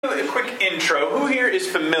intro. Who here is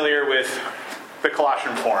familiar with the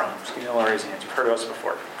Colossian Forum? Just give me a little raise hands. You've heard of us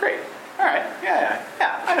before. Great. All right. Yeah.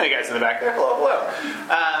 I know you guys in the back there. Hello.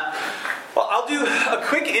 Well, I'll do a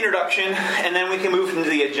quick introduction, and then we can move into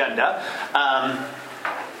the agenda.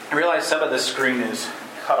 I realize some of the screen is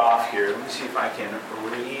cut off here. Let me see if I can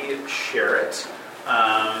re-share it.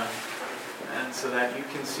 And so that you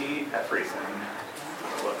can see everything.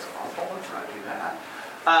 It looks awful. Let's not do that.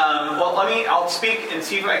 I'll speak and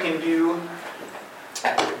see if I can do...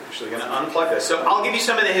 I'm actually going to unplug this. So I'll give you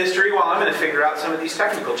some of the history while I'm going to figure out some of these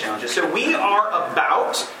technical challenges. So we are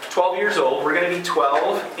about 12 years old. We're going to be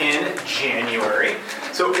 12 in January.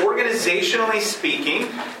 So organizationally speaking,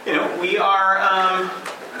 we are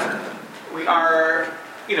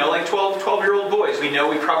like 12-year-old boys. We know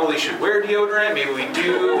we probably should wear deodorant. Maybe we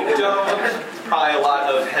do, we don't. Probably a lot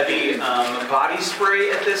of heavy body spray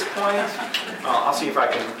at this point. I'll see if I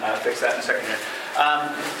can fix that in a second here.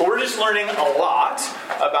 But we're just learning a lot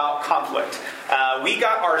about conflict. We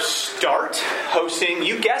got our start hosting,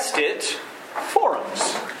 you guessed it,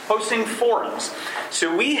 forums. Hosting forums.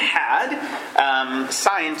 So we had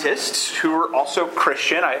scientists who were also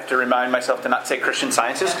Christian. I have to remind myself to not say Christian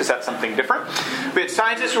scientists because that's something different. We had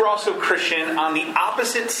scientists who were also Christian on the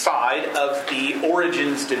opposite side of the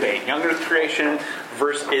origins debate. Young Earth creation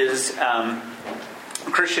versus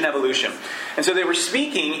Christian evolution. And so they were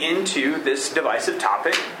speaking into this divisive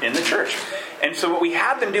topic in the church. And so what we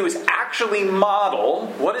had them do is actually model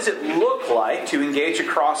what does it look like to engage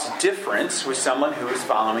across difference with someone who is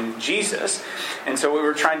following Jesus. And so what we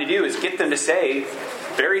were trying to do is get them to say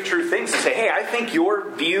very true things. To say, hey, I think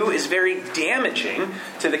your view is very damaging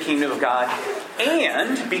to the kingdom of God.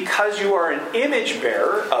 And because you are an image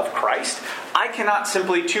bearer of Christ, I cannot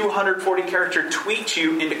simply 240 character tweet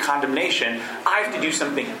you into condemnation. I have to do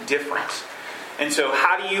something different. And so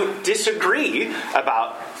how do you disagree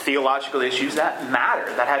about theological issues that matter,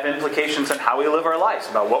 that have implications on how we live our lives,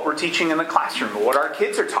 about what we're teaching in the classroom, what our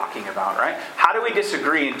kids are talking about, right? How do we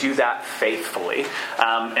disagree and do that faithfully?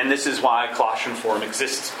 And this is why Colossian Forum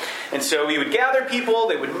exists. And so we would gather people,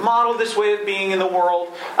 they would model this way of being in the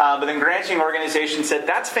world, but then Granting Organization said,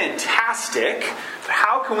 that's fantastic, but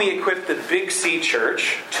how can we equip the Big C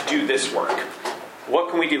Church to do this work? What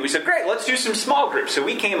can we do? We said, great, let's do some small groups. So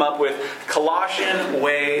we came up with Colossian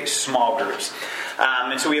Way small groups.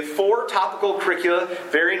 And so we have 4 topical curricula,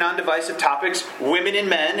 very non-divisive topics. Women and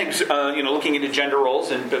men, looking into gender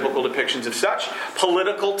roles and biblical depictions of such.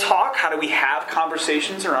 Political talk, how do we have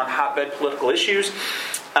conversations around hotbed political issues.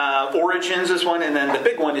 Origins is one, and then the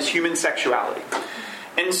big one is human sexuality.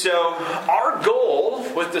 And so our goal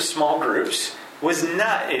with the small groups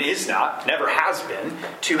never has been,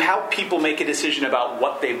 to help people make a decision about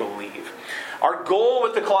what they believe. Our goal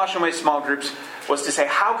with the Colossian Way small groups was to say,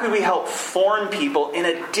 how could we help form people in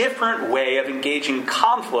a different way of engaging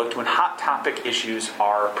conflict when hot topic issues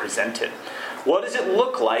are presented? What does it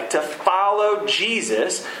look like to follow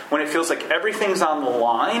Jesus when it feels like everything's on the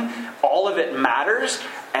line, all of it matters,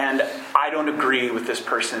 and I don't agree with this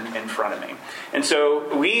person in front of me? And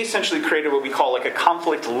so we essentially created what we call like a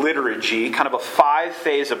conflict liturgy, kind of a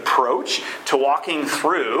 5-phase approach to walking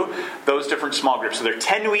through those different small groups. So they're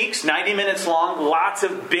 10 weeks, 90 minutes long, lots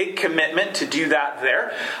of big commitment to do that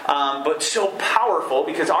there. But so powerful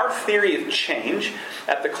because our theory of change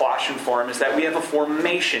at the Colossian Forum is that we have a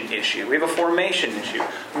formation issue.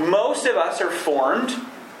 Most of us are formed,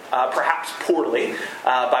 perhaps poorly,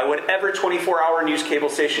 by whatever 24-hour news cable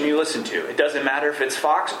station you listen to. It doesn't matter if it's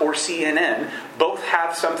Fox or CNN. Both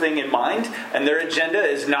have something in mind, and their agenda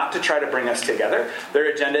is not to try to bring us together.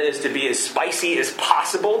 Their agenda is to be as spicy as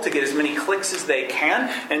possible, to get as many clicks as they can,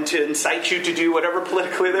 and to incite you to do whatever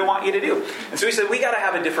politically they want you to do. And so we said, we got to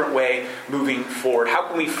have a different way moving forward. How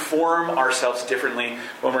can we form ourselves differently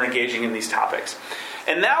when we're engaging in these topics?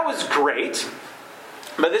 And that was great.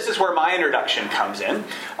 But this is where my introduction comes in.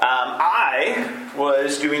 I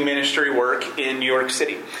was doing ministry work in New York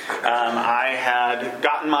City. I had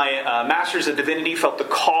gotten my Master's of Divinity, felt the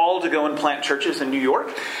call to go and plant churches in New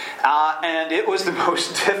York. And it was the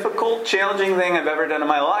most difficult, challenging thing I've ever done in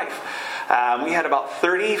my life. We had about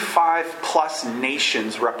 35 plus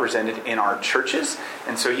nations represented in our churches.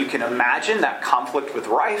 And so you can imagine that conflict with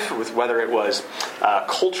rife, with whether it was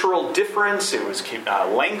cultural difference, it was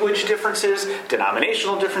language differences,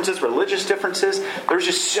 denominational differences, religious differences. There was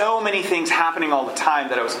just so many things happening all the time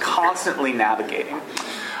that I was constantly navigating.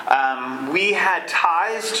 We had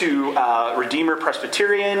ties to Redeemer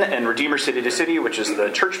Presbyterian and Redeemer City to City, which is the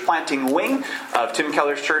church planting wing of Tim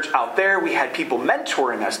Keller's church out there. We had people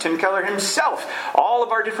mentoring us. Tim Keller himself, all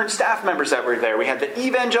of our different staff members that were there. We had the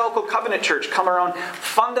Evangelical Covenant Church come around,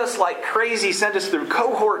 fund us like crazy, send us through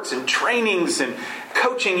cohorts and trainings and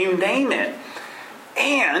coaching, you name it.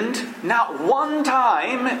 And not one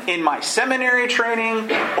time in my seminary training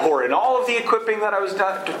or in all of the equipping that I was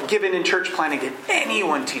given in church planting did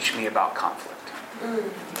anyone teach me about conflict.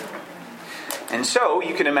 And so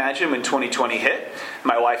you can imagine when 2020 hit,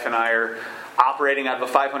 my wife and I are operating out of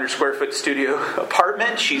a 500 square foot studio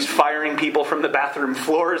apartment. She's firing people from the bathroom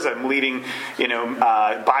floors. I'm leading,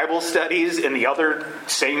 Bible studies in the other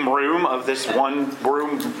same room of this one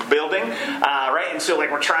room building, right? And so,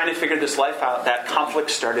 we're trying to figure this life out. That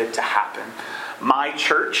conflict started to happen. My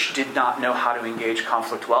church did not know how to engage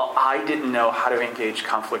conflict well. I didn't know how to engage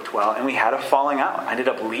conflict well, and we had a falling out. I ended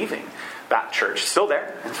up leaving that church, still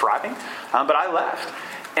there and thriving, but I left,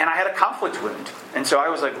 and I had a conflict wound, and so I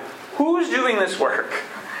was like, who's doing this work?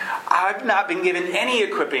 I've not been given any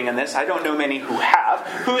equipping in this. I don't know many who have.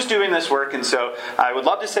 Who's doing this work? And so I would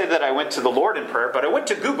love to say that I went to the Lord in prayer, but I went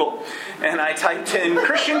to Google and I typed in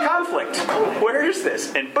Christian conflict. Where is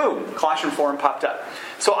this? And boom, Colossian Forum popped up.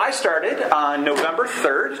 So I started on November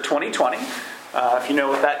 3rd, 2020. If you know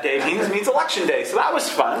what that day means, it means Election Day. So that was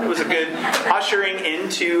fun. It was a good ushering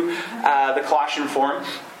into the Colossian Forum.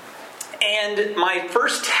 And my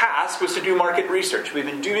first task was to do market research. We've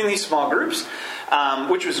been doing these small groups,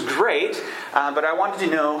 which was great, but I wanted to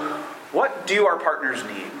know, what do our partners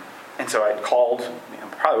need? And so I called,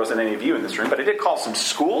 probably wasn't any of you in this room, but I did call some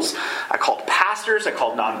schools. I called pastors. I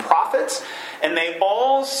called nonprofits. And they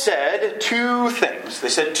all said two things. They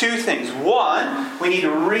said two things. One, we need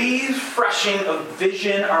a refreshing of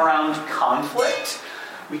vision around conflict.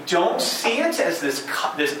 We don't see it as this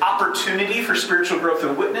opportunity for spiritual growth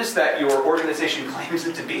and witness that your organization claims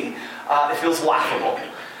it to be. It feels laughable.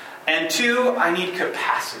 And two, I need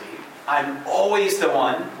capacity. I'm always the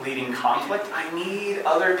one leading conflict. I need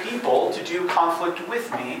other people to do conflict with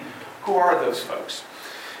me. Who are those folks?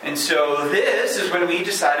 And so this is when we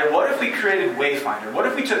decided, what if we created Wayfinder? What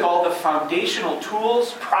if we took all the foundational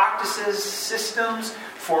tools, practices, systems,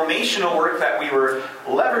 formational work that we were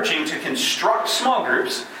leveraging to construct small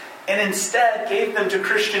groups, and instead gave them to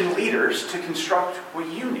Christian leaders to construct what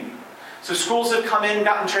you need. So schools have come in,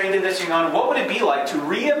 gotten trained in this, and gone, what would it be like to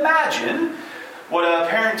reimagine what a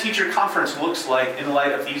parent-teacher conference looks like in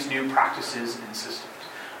light of these new practices and systems?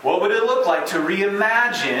 What would it look like to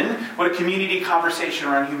reimagine what a community conversation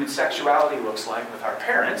around human sexuality looks like with our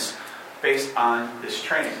parents based on this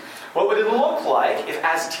training? What would it look like if,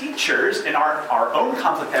 as teachers, in our own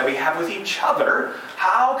conflict that we have with each other,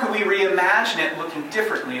 how could we reimagine it looking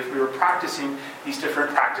differently if we were practicing these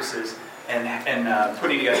different practices and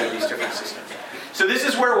putting together these different systems? So this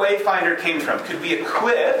is where Wayfinder came from. Could we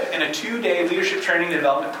equip, in a 2-day leadership training and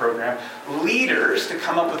development program, leaders to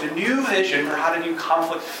come up with a new vision for how to do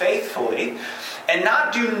conflict faithfully, and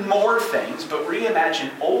not do more things, but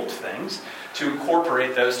reimagine old things to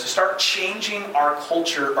incorporate those, to start changing our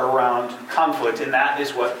culture around conflict, and that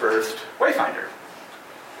is what birthed Wayfinder.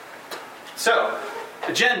 So,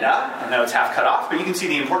 agenda, I know it's half cut off, but you can see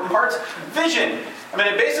the important parts. Vision. I'm going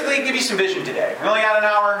to basically give you some vision today. We only got an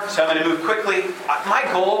hour, so I'm going to move quickly. My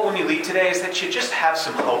goal when you leave today is that you just have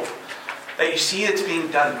some hope. That you see it's being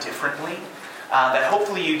done differently. That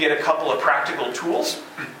hopefully you get a couple of practical tools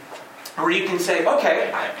where you can say,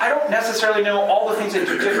 okay, I don't necessarily know all the things I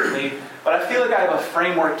do differently, but I feel like I have a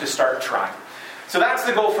framework to start trying. So that's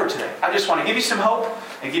the goal for today. I just want to give you some hope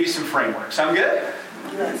and give you some framework. Sound good?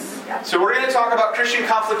 Yes. So we're going to talk about Christian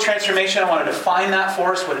conflict transformation. I want to define that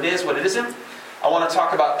for us, what it is, what it isn't. I want to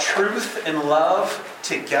talk about truth and love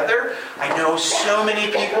together. I know so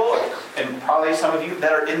many people, and probably some of you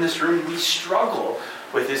that are in this room, we struggle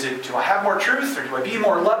with, do I have more truth, or do I be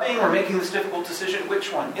more loving? We're making this difficult decision.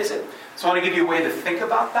 Which one is it? So I want to give you a way to think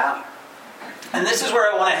about that. And this is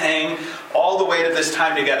where I want to hang all the weight of this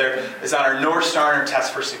time together, is on our North Star and our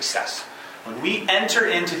test for success. When we enter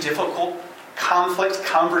into difficult conflict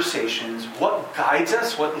conversations, what guides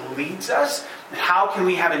us, what leads us, and how can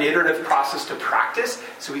we have an iterative process to practice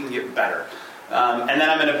so we can get better. And then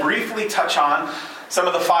I'm going to briefly touch on some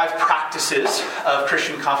of the 5 practices of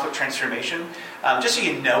Christian conflict transformation, just so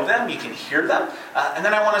you know them, you can hear them. And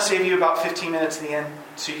then I want to save you about 15 minutes in the end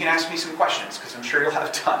so you can ask me some questions, because I'm sure you'll have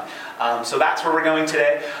a ton. So that's where we're going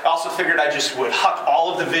today. I also figured I just would huck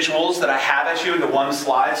all of the visuals that I have at you into one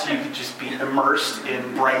slide so you could just be immersed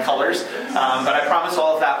in bright colors. But I promise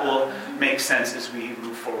all of that will make sense as we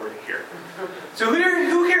move forward here. So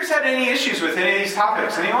who here's had any issues with any of these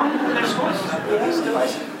topics? Anyone in their schools?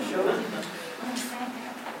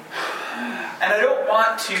 And I don't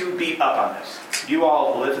want to beat up on this. You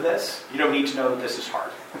all live this. You don't need to know that this is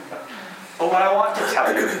hard. But what I want to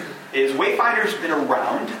tell you is Wayfinder's been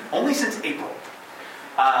around only since April.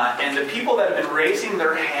 And the people that have been raising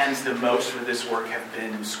their hands the most for this work have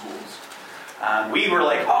been in schools. We were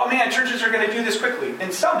like, oh man, churches are going to do this quickly.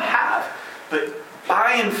 And some have, but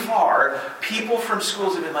by and far, people from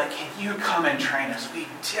schools have been like, can you come and train us? We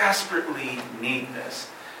desperately need this.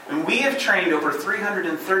 And we have trained over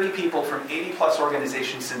 330 people from 80 plus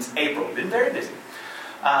organizations since April. We've been very busy.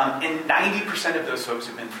 And 90% of those folks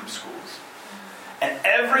have been from schools. And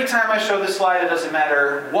every time I show this slide, it doesn't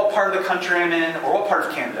matter what part of the country I'm in or what part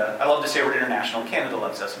of Canada. I love to say we're international. Canada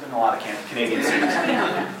loves us. I've been in a lot of Canadian cities.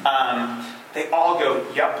 They all go,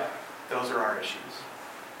 yep, those are our issues.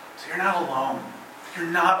 So you're not alone. You're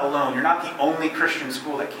not alone. You're not the only Christian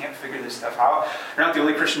school that can't figure this stuff out. You're not the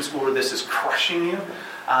only Christian school where this is crushing you.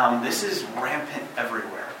 This is rampant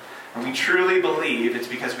everywhere. And we truly believe it's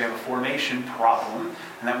because we have a formation problem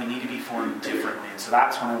and that we need to be formed differently. And so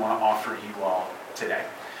that's what I want to offer you all today.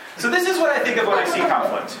 So this is what I think of when I see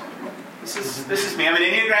conflict. This is me. I'm an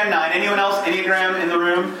Enneagram 9. Anyone else Enneagram in the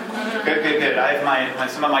room? Good. I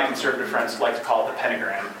have some of my conservative friends like to call it the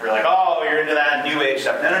pentagram. We're like, oh, you're into that New Age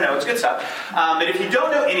stuff. No, it's good stuff. But if you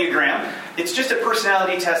don't know Enneagram, it's just a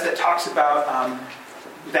personality test that talks about,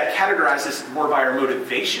 that categorizes more by our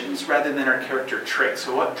motivations rather than our character traits.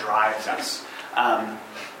 So what drives us?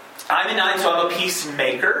 I'm a 9, so I'm a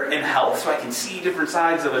peacemaker in health, so I can see different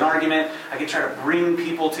sides of an argument. I can try to bring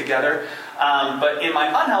people together. But in my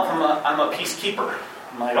unhealth, I'm a peacekeeper.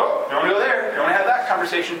 I'm like, oh, don't go there. Don't have that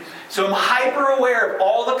conversation. So I'm hyper aware of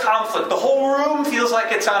all the conflict. The whole room feels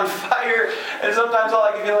like it's on fire. And sometimes all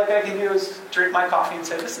I feel like I can do is drink my coffee and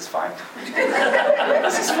say, this is fine.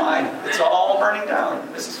 This is fine. It's all burning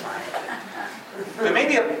down. This is fine. But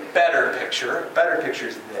maybe a better picture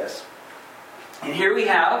is this. And here we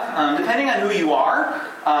have, depending on who you are,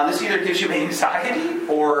 this either gives you anxiety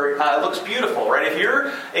or looks beautiful, right? If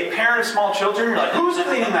you're a parent of small children, you're like, who's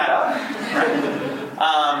cleaning that up?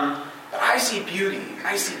 Right? But I see beauty.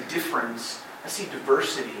 I see difference. I see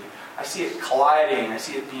diversity. I see it colliding. I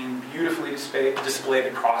see it being beautifully displayed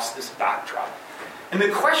across this backdrop. And the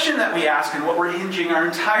question that we ask and what we're hinging our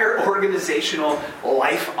entire organizational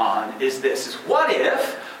life on is this. Is what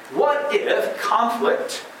if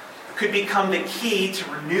conflict could become the key to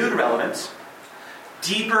renewed relevance,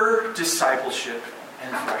 deeper discipleship,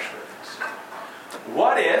 and fresh witness?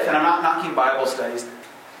 What if, and I'm not knocking Bible studies,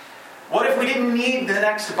 what if we didn't need the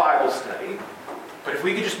next Bible study, but if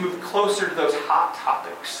we could just move closer to those hot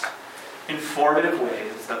topics, informative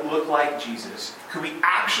ways that look like Jesus? Could we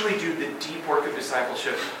actually do the deep work of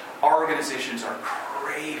discipleship our organizations are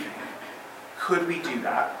craving? Could we do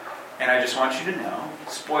that? And I just want you to know,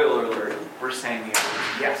 spoiler alert, we're saying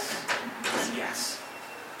yes. Yes.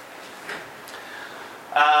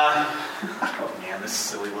 Oh man, this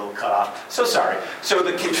silly little cutoff. So sorry. So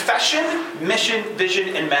the confession, mission,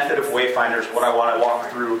 vision, and method of Wayfinder is what I want to walk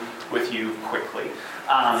through with you quickly.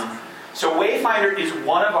 So Wayfinder is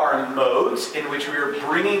one of our modes in which we are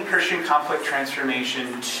bringing Christian conflict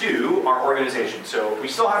transformation to our organization. So we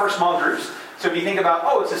still have our small groups. So if you think about,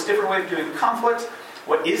 it's this different way of doing conflict,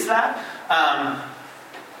 what is that?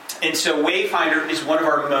 And so Wayfinder is one of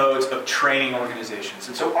our modes of training organizations.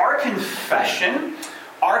 And so our confession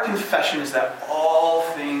is that all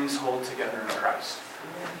things hold together in Christ.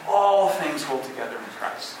 All things hold together in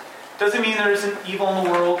Christ. Doesn't mean there isn't evil in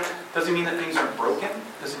the world. Doesn't mean that things are broken.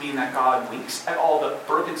 Doesn't mean that God winks at all the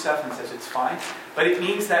broken stuff and says it's fine. But it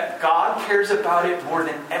means that God cares about it more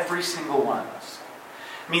than every single one of us.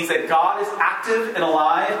 It means that God is active and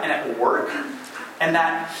alive and at work, and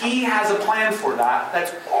that He has a plan for that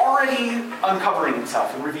that's already uncovering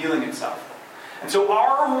itself and revealing itself. And so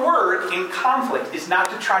our work in conflict is not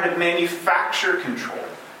to try to manufacture control.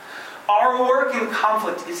 Our work in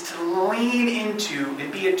conflict is to lean into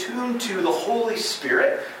and be attuned to the Holy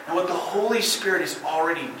Spirit and what the Holy Spirit is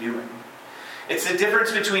already doing. It's the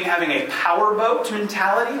difference between having a powerboat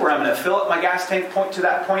mentality, where I'm going to fill up my gas tank, point to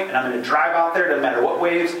that point, and I'm going to drive out there, doesn't matter what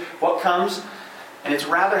waves, what comes. And it's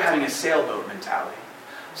rather having a sailboat mentality.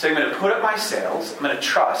 So I'm going to put up my sails, I'm going to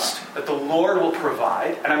trust that the Lord will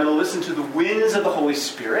provide, and I'm going to listen to the winds of the Holy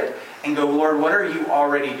Spirit and go, Lord, what are you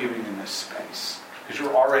already doing in this space? Because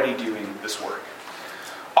you're already doing this work.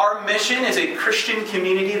 Our mission is a Christian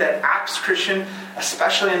community that acts Christian,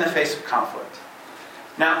 especially in the face of conflict.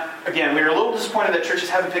 Now, again, we were a little disappointed that churches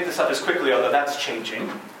haven't picked this up as quickly, although that's changing.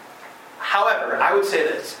 However, I would say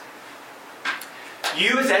this.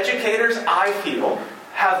 You as educators, I feel,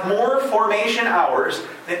 have more formation hours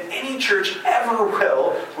than any church ever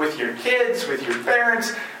will with your kids, with your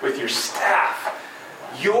parents, with your staff.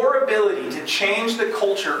 Your ability to change the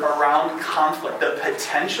culture around conflict, the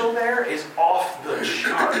potential there is off the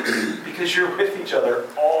charts because you're with each other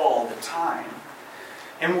all the time.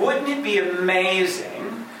 And wouldn't it be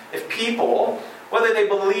amazing if people, whether they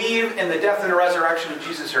believe in the death and the resurrection of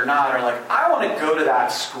Jesus or not, are like, I want to go to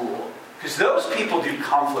that school because those people do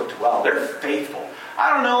conflict well. They're faithful.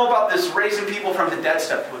 I don't know about this raising people from the dead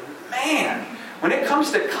stuff, but man, when it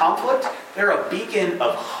comes to conflict, they're a beacon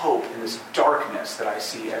of hope in this darkness that I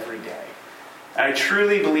see every day. And I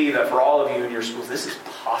truly believe that for all of you in your schools, this is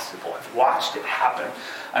possible. I've watched it happen,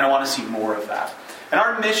 and I want to see more of that. And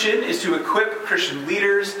our mission is to equip Christian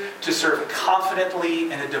leaders to serve confidently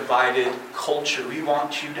in a divided culture. We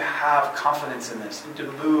want you to have confidence in this and to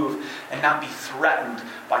move and not be threatened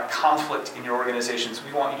by conflict in your organizations.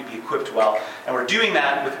 We want you to be equipped well. And we're doing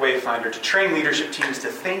that with Wayfinder to train leadership teams to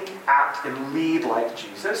think, act, and lead like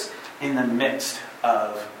Jesus in the midst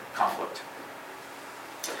of conflict.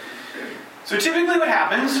 So typically what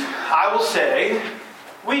happens, I will say,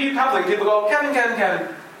 we do conflict. People go,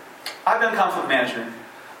 Kevin, I've done conflict management.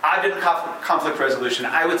 I've done conflict resolution.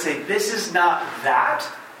 I would say this is not that,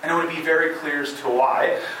 and I want to be very clear as to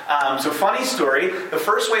why. So funny story, the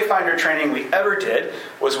first Wayfinder training we ever did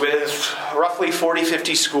was with roughly 40,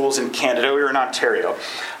 50 schools in Canada. We were in Ontario.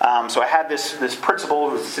 So I had this principal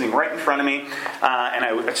who was sitting right in front of me, and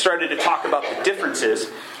I started to talk about the differences,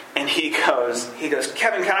 and he goes,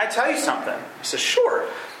 Kevin, can I tell you something? I said, sure.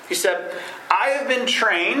 He said, I have been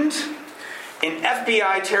trained in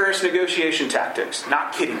FBI terrorist negotiation tactics.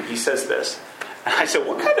 Not kidding, he says this. And I said,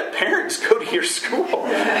 what kind of parents go to your school?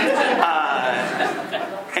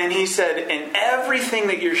 And he said, and everything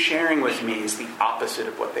that you're sharing with me is the opposite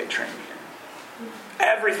of what they train me in.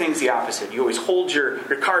 Everything's the opposite. You always hold your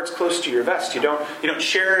cards close to your vest. You don't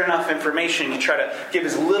share enough information. You try to give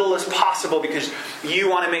as little as possible because you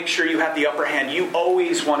want to make sure you have the upper hand. You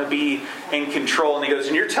always want to be in control. And he goes,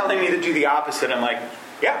 and you're telling me to do the opposite. I'm like,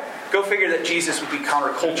 yeah, go figure that Jesus would be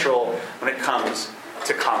countercultural when it comes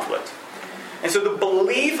to conflict. And so the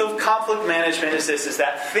belief of conflict management is this, is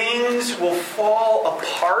that things will fall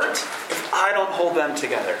apart if I don't hold them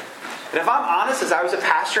together. And if I'm honest, as I was a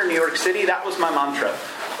pastor in New York City, that was my mantra.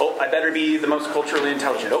 Oh, I better be the most culturally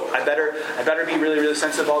intelligent. Oh, I better be really, really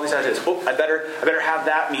sensitive to all these ideas. Oh, I better have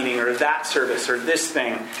that meeting or that service or this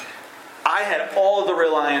thing. I had all the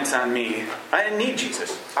reliance on me. I didn't need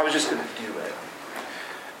Jesus. I was just going to do it.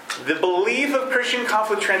 The belief of Christian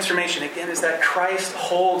conflict transformation, again, is that Christ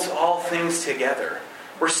holds all things together.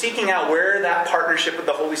 We're seeking out where that partnership with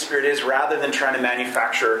the Holy Spirit is rather than trying to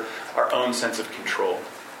manufacture our own sense of control.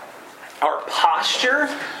 Our posture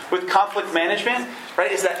with conflict management,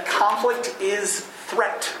 right, is that conflict is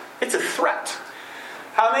threat. It's a threat.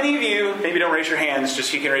 How many of you, maybe don't raise your hands,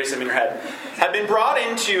 just so you can raise them in your head, have been brought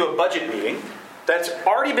into a budget meeting that's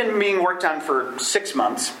already been being worked on for 6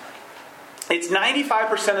 months? It's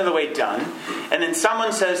 95% of the way done. And then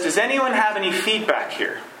someone says, does anyone have any feedback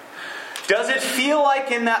here? Does it feel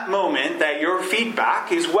like in that moment that your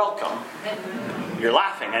feedback is welcome? You're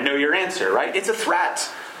laughing. I know your answer, right? It's a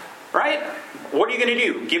threat, right? What are you going to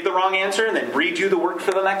do? Give the wrong answer and then redo the work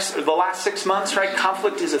for the last 6 months, right?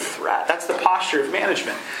 Conflict is a threat. That's the posture of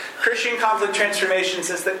management. Christian conflict transformation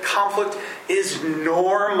says that conflict is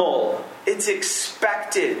normal. It's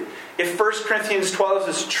expected. If 1 Corinthians 12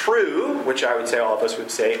 is true, which I would say all of us would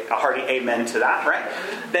say a hearty amen to that, right?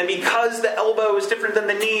 Then because the elbow is different than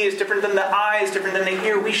the knee, is different than the eye, is different than the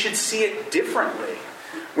ear, we should see it differently.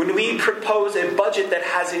 When we propose a budget that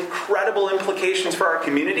has incredible implications for our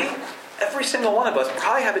community, every single one of us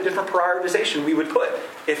probably have a different prioritization we would put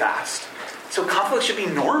if asked. So conflict should be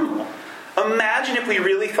normal. Imagine if we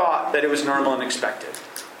really thought that it was normal and expected.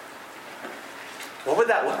 What would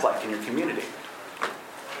that look like in your community?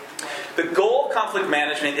 The goal of conflict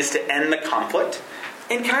management is to end the conflict.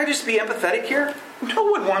 And can I just be empathetic here? No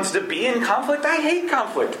one wants to be in conflict. I hate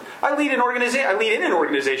conflict. I lead in an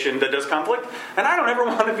organization that does conflict, and I don't ever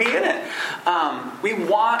want to be in it. We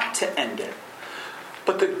want to end it.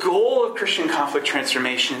 But the goal of Christian conflict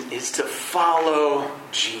transformation is to follow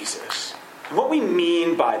Jesus. And what we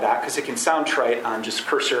mean by that, because it can sound trite on just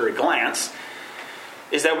cursory glance,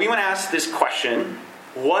 is that we want to ask this question: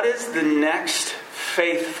 what is the next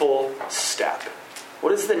faithful step?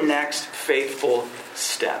 What is the next faithful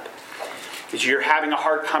step? Is you're having a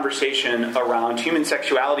hard conversation around human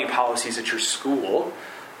sexuality policies at your school,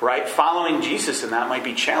 right? Following Jesus in that might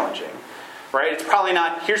be challenging, right? It's probably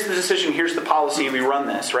not, here's the decision, here's the policy, we run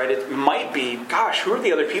this, right? It might be, gosh, who are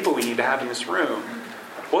the other people we need to have in this room?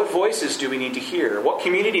 What voices do we need to hear? What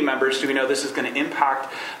community members do we know this is going to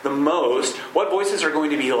impact the most? What voices are going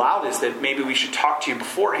to be loudest that maybe we should talk to you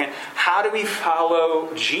beforehand? How do we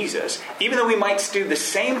follow Jesus? Even though we might do the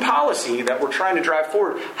same policy that we're trying to drive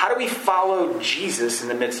forward, how do we follow Jesus in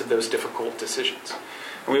the midst of those difficult decisions?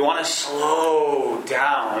 And we want to slow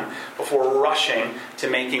down before rushing to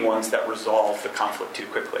making ones that resolve the conflict too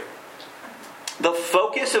quickly. The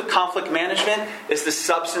focus of conflict management is the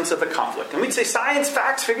substance of the conflict. And we'd say science,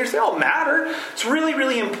 facts, figures, they all matter. It's really,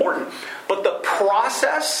 really important. But the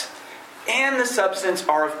process and the substance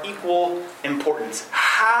are of equal importance.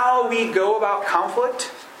 How we go about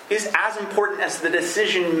conflict is as important as the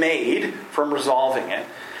decision made from resolving it.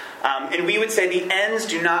 And we would say the ends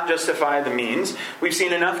do not justify the means. We've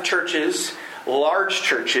seen enough churches, large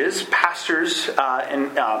churches, pastors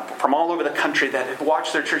from all over the country that have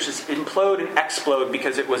watched their churches implode and explode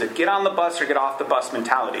because it was a get on the bus or get off the bus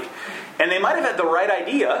mentality. And they might have had the right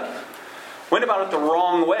idea, went about it the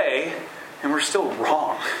wrong way, and we're still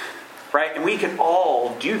wrong. Right? And we can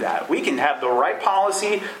all do that. We can have the right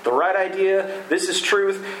policy, the right idea, this is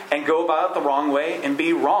truth, and go about it the wrong way and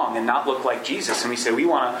be wrong and not look like Jesus. And we say we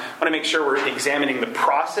want to make sure we're examining the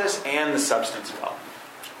process and the substance well.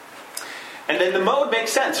 And then the mode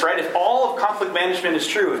makes sense, right? If all of conflict management is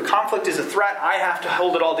true, if conflict is a threat, I have to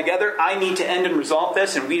hold it all together, I need to end and resolve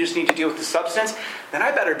this, and we just need to deal with the substance, then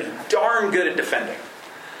I better be darn good at defending.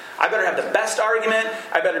 I better have the best argument.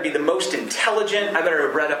 I better be the most intelligent. I better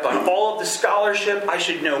have read up on all of the scholarship. I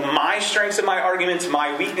should know my strengths of my arguments,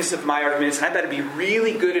 my weakness of my arguments, and I better be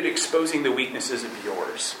really good at exposing the weaknesses of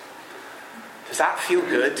yours. Does that feel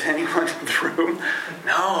good to anyone in the room?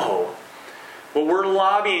 No. What we're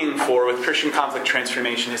lobbying for with Christian conflict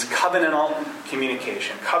transformation is covenantal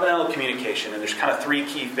communication. Covenantal communication. And there's kind of three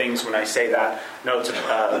key things when I say that. No, it's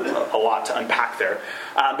a lot to unpack there.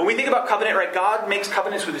 But we think about covenant, right? God makes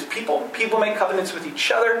covenants with his people. People make covenants with each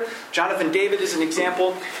other. Jonathan David is an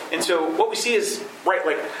example. And so what we see is, right,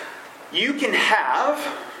 like, you can have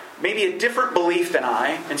maybe a different belief than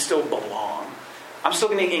I and still belong. I'm still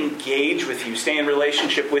going to engage with you, stay in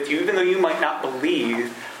relationship with you, even though you might not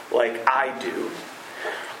believe like I do.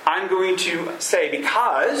 I'm going to say,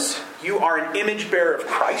 because you are an image bearer of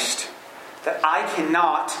Christ, that I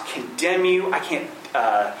cannot condemn you, I can't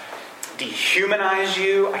dehumanize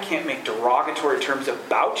you, I can't make derogatory terms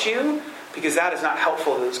about you, because that is not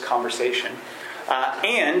helpful to this conversation.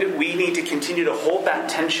 And we need to continue to hold that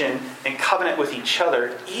tension and covenant with each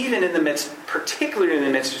other, even in the midst, particularly in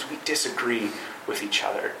the midst as we disagree with each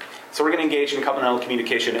other. So we're going to engage in covenantal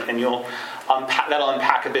communication, and that'll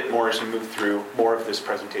unpack a bit more as we move through more of this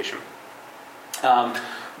presentation. Let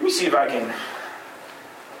me see if I can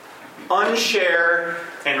unshare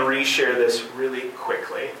and reshare this really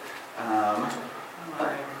quickly. Do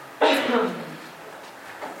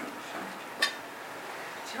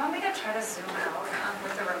you want me to try to zoom out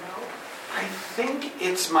with the remote? I think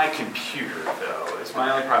it's my computer, though, is my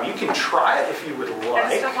only problem. You can try it if you would like.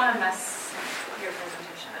 I just don't want to mess your presentation.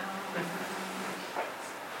 I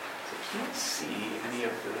can't see any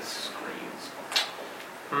of the screens.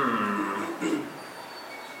 Nope,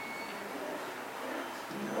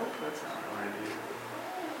 that's not what I do.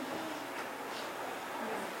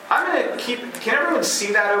 I'm going to keep... Can everyone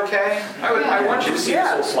see that okay? I want you to see this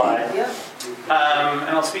whole slide. Yeah. And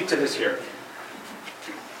I'll speak to this here.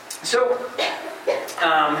 So,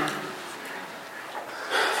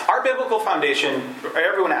 our biblical foundation,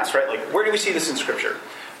 everyone asks, right? Like, where do we see this in Scripture?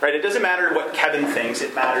 Right? It doesn't matter what Kevin thinks.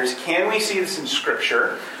 It matters, can we see this in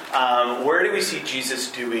Scripture? Where do we see Jesus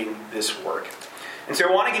doing this work? And so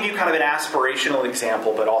I want to give you kind of an aspirational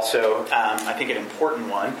example, but also, I think, an important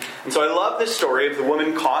one. And so I love this story of the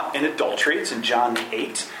woman caught in adultery. It's in John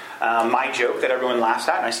 8. My joke that everyone laughs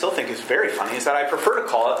at, and I still think is very funny, is that I prefer to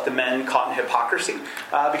call it the men caught in hypocrisy,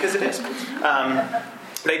 because it is.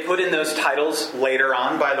 They put in those titles later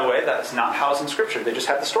on, by the way. That's not how it's in Scripture. They just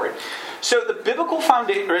have the story. So the biblical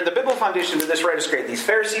foundation to this, right, is great. These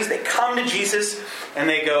Pharisees, they come to Jesus, and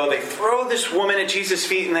they throw this woman at Jesus'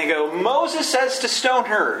 feet, and they go, Moses says to stone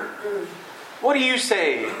her. What do you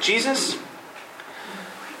say, Jesus?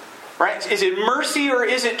 Right? Is it mercy or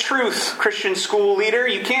is it truth, Christian school leader?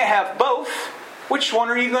 You can't have both. Which one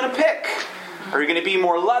are you going to pick? Are you going to be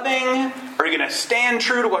more loving? Are you going to stand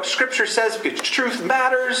true to what Scripture says because truth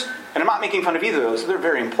matters? And I'm not making fun of either of those. They're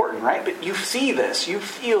very important, right? But you see this. You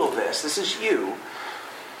feel this. This is you.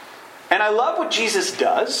 And I love what Jesus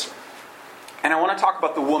does. And I want to talk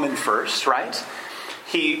about the woman first, right?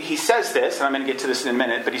 He says this, and I'm going to get to this in a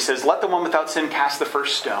minute, but he says, let the one without sin cast the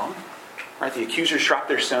first stone. Right? The accusers drop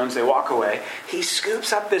their stones. They walk away. He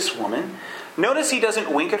scoops up this woman. Notice he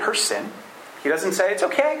doesn't wink at her sin. He doesn't say, it's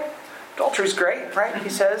okay. Adultery's great, right?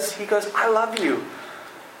 He goes, I love you.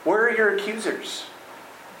 Where are your accusers?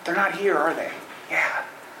 They're not here, are they? Yeah.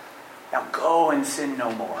 Now go and sin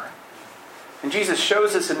no more. And Jesus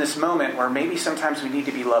shows us in this moment where maybe sometimes we need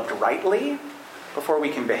to be loved rightly before we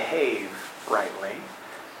can behave rightly.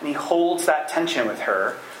 And he holds that tension with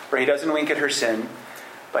her, where he doesn't wink at her sin,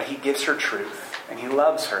 but he gives her truth. And he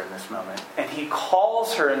loves her in this moment. And he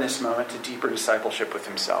calls her in this moment to deeper discipleship with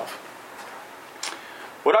himself.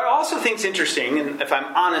 What I also think is interesting, and if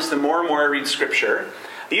I'm honest, the more and more I read Scripture,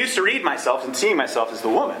 I used to read myself and seeing myself as the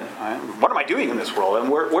woman. What am I doing in this world? And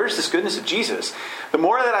where's this goodness of Jesus? The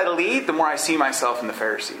more that I read, the more I see myself in the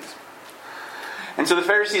Pharisees. And so the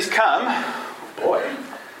Pharisees come. Boy,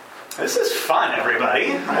 this is fun,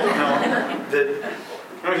 everybody. I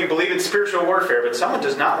don't know if you believe in spiritual warfare, but someone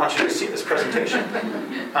does not want you to see this presentation.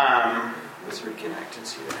 Let's reconnect and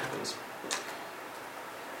see what happens.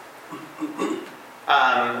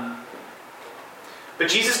 But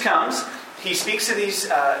Jesus comes. He speaks to these.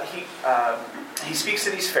 He speaks to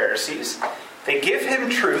these Pharisees. They give him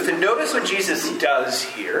truth, and notice what Jesus does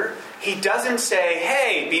here. He doesn't say,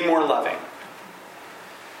 "Hey, be more loving."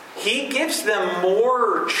 He gives them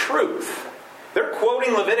more truth. They're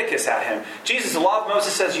quoting Leviticus at him. Jesus, the law of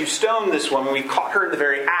Moses says you stoned this woman. We caught her in the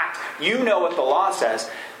very act. You know what the law says.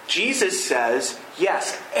 Jesus says,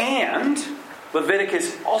 yes, and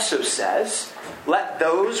Leviticus also says, let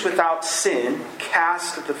those without sin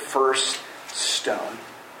cast the first stone.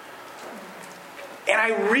 And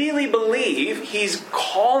I really believe he's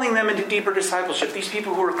calling them into deeper discipleship. These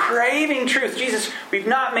people who are craving truth. Jesus, we've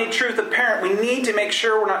not made truth apparent. We need to make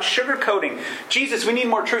sure we're not sugarcoating. Jesus, we need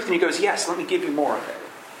more truth. And he goes, yes, let me give you more of it.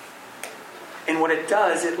 And what it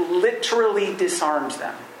does, it literally disarms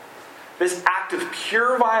them. This act of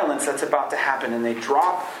pure violence that's about to happen. And they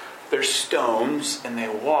drop their stones and they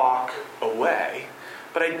walk away.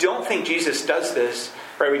 But I don't think Jesus does this.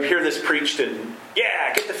 Right, we hear this preached and,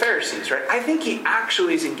 yeah, get the Pharisees, right? I think he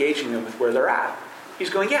actually is engaging them with where they're at.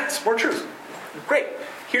 He's going, yes, more truth. Great.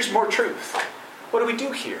 Here's more truth. What do we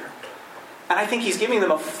do here? And I think he's giving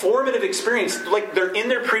them a formative experience. Like they're in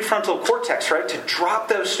their prefrontal cortex, right? To drop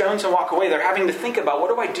those stones and walk away. They're having to think about, what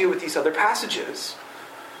do I do with these other passages?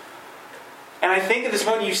 And I think at this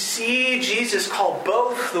moment you see Jesus call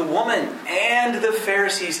both the woman and the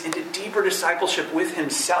Pharisees into deeper discipleship with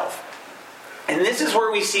himself. And this is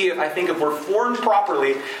where we see, I think, if we're formed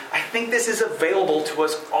properly, I think this is available to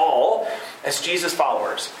us all as Jesus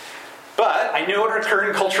followers. But I know what our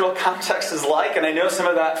current cultural context is like, and I know some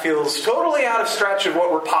of that feels totally out of stretch of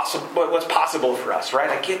what's possible for us,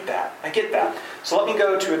 right? I get that. So let me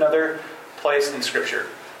go to another place in Scripture.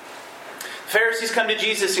 The Pharisees come to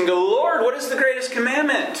Jesus and go, Lord, what is the greatest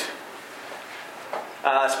commandment?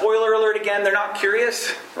 Spoiler alert again, they're not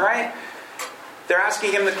curious, right? They're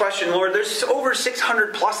asking him the question, Lord, there's over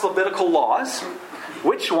 600 plus Levitical laws.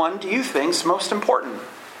 Which one do you think's most important?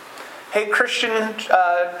 Hey, Christian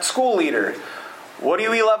school leader, what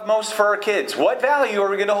do we love most for our kids? What value are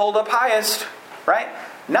we going to hold up highest? Right?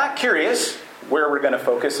 Not curious where we're going to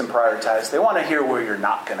focus and prioritize. They want to hear where you're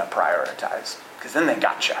not going to prioritize. Because then they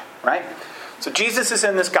gotcha, right? So Jesus is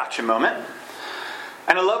in this gotcha moment.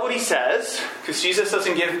 And I love what he says, because Jesus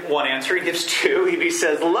doesn't give one answer, he gives two. He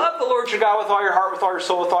says, love the Lord your God with all your heart, with all your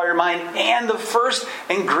soul, with all your mind. And the first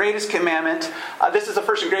and greatest commandment, this is the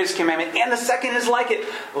first and greatest commandment. And the second is like it,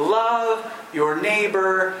 love your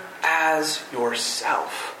neighbor as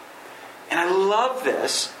yourself. And I love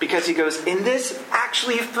this, because he goes, and this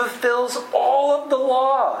actually fulfills all of the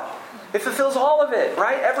law. It fulfills all of it,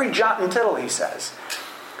 right? Every jot and tittle, he says.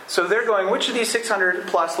 So they're going, which of these 600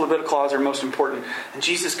 plus Levitical laws are most important? And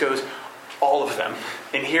Jesus goes, all of them.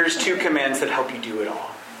 And here's two commands that help you do it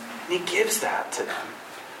all. And he gives that to them.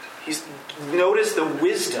 Notice the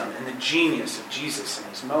wisdom and the genius of Jesus in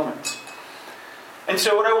these moments. And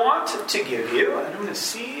so what I want to give you, and I'm going to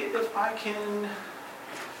see if I can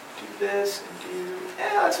do this and do...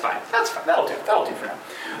 that's fine. That'll do for now.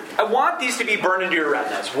 I want these to be burned into your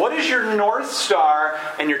retinas. What is your North Star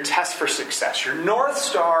and your test for success? Your North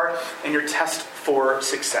Star and your test for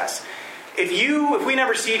success. If we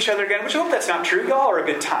never see each other again, which I hope that's not true, y'all are a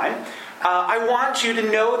good time. I want you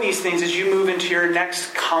to know these things as you move into your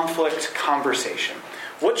next conflict conversation.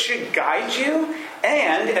 What should guide you?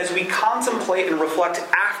 And as we contemplate and reflect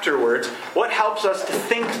afterwards, what helps us to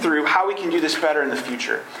think through how we can do this better in the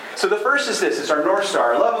future? So the first is this. It's our North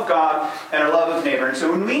Star, our love of God and our love of neighbor. And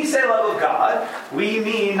so when we say love of God, we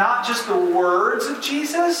mean not just the words of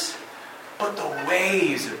Jesus, but the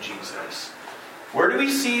ways of Jesus. Where do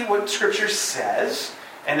we see what Scripture says?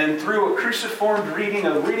 And then through a cruciformed reading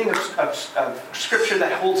of Scripture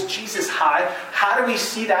that holds Jesus high, how do we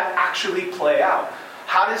see that actually play out?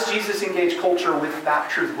 How does Jesus engage culture with that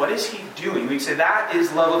truth? What is he doing? We'd say that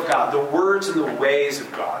is love of God, the words and the ways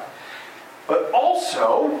of God. But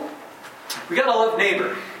also, we got to love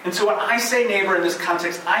neighbor. And so when I say neighbor in this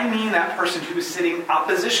context, I mean that person who is sitting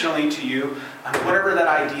oppositionally to you on whatever that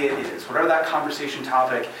idea is, whatever that conversation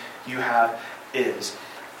topic you have is.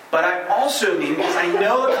 But I also mean, because I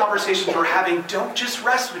know the conversations we're having don't just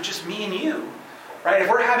rest with just me and you. Right? If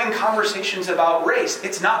we're having conversations about race,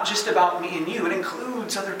 it's not just about me and you. It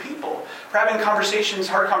includes other people. If we're having conversations,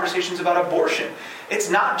 hard conversations about abortion, it's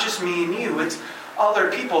not just me and you. It's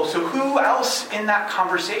other people. So who else in that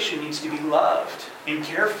conversation needs to be loved and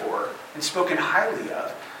cared for and spoken highly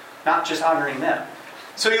of? Not just honoring them.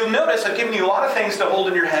 So you'll notice I've given you a lot of things to hold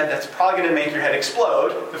in your head that's probably going to make your head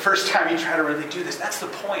explode the first time you try to really do this. That's the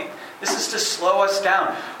point. This is to slow us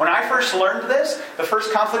down. When I first learned this, the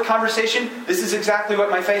first conflict conversation, this is exactly what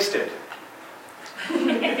my face did.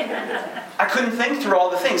 I couldn't think through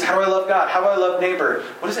all the things. How do I love God? How do I love neighbor?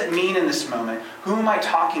 What does it mean in this moment? Who am I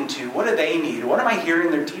talking to? What do they need? What am I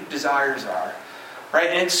hearing their deep desires are? Right?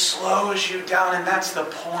 And it slows you down, and that's the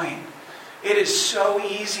point. It is so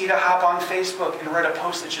easy to hop on Facebook and write a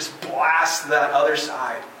post that just blasts that other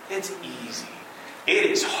side. It's easy. It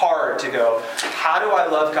is hard to go, how do I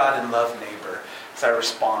love God and love neighbor as I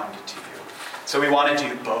respond to you? So we want to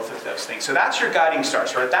do both of those things. So that's your guiding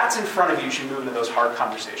stars, right? That's in front of you. You should move into those hard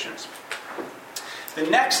conversations. The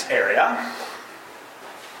next area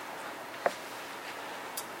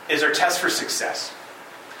is our test for success.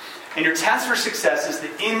 And your test for success is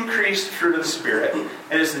the increased fruit of the Spirit.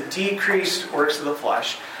 It is the decreased works of the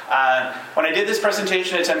flesh. When I did this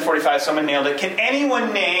presentation at 10:45, someone nailed it. Can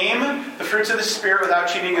anyone name the fruits of the Spirit without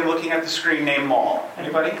cheating and looking at the screen? Name them all.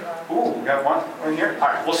 Anybody? Ooh, we got one here? All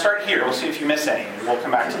right, we'll start here. We'll see if you miss any, and we'll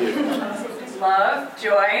come back to you. Love,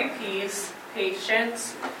 joy, peace,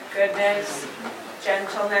 patience, goodness,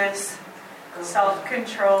 gentleness,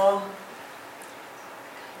 self-control.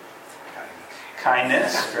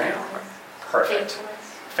 Kindness, great. Perfect.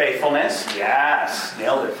 Faithfulness, yes.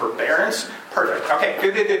 Nailed it. Forbearance, perfect. Okay,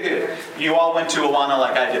 good. You all went to Awana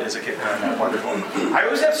like I did as a kid. Wonderful. I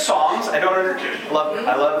always have songs. I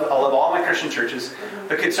love all my Christian churches.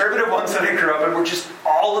 The conservative ones that I grew up in were just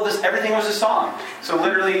all of this. Everything was a song. So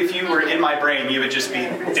literally, if you were in my brain, you would just be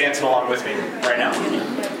dancing along with me right now.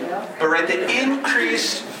 But right, the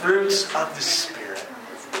increased fruits of the Spirit.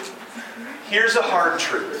 Here's a hard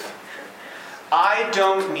truth. I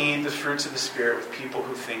don't need the fruits of the Spirit with people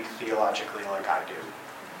who think theologically like I do.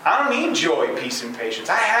 I don't need joy, peace, and patience.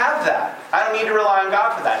 I have that. I don't need to rely on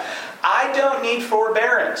God for that. I don't need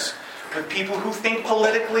forbearance with people who think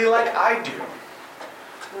politically like I do.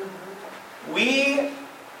 We,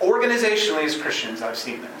 organizationally as Christians, I've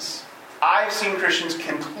seen this. I've seen Christians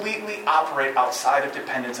completely operate outside of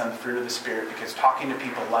dependence on the fruit of the Spirit because talking to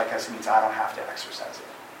people like us means I don't have to exercise it.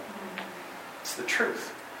 It's the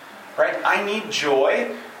truth. Right? I need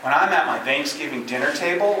joy when I'm at my Thanksgiving dinner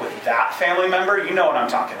table with that family member. You know what I'm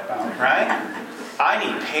talking about, right? I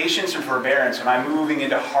need patience and forbearance when I'm moving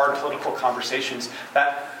into hard political conversations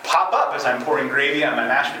that pop up as I'm pouring gravy on my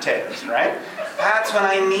mashed potatoes, right? That's when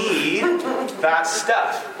I need that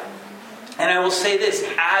stuff. And I will say this,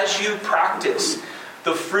 as you practice,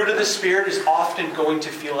 the fruit of the Spirit is often going to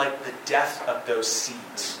feel like the death of those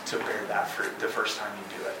seeds to bear that fruit the first time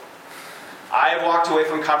you do it. I have walked away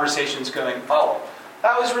from conversations going, oh,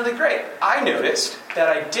 that was really great. I noticed that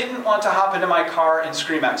I didn't want to hop into my car and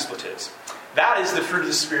scream expletives. That is the fruit of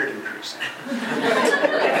the Spirit increasing.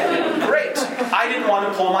 Great. I didn't want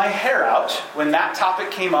to pull my hair out when that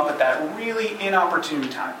topic came up at that really inopportune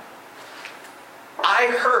time.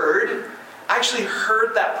 I actually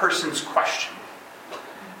heard that person's question,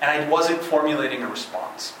 and I wasn't formulating a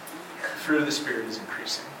response. The fruit of the Spirit is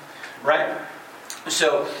increasing. Right?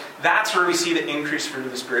 So that's where we see the increased fruit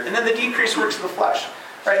of the Spirit. And then the decreased works of the flesh.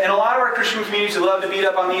 Right? And a lot of our Christian communities love to beat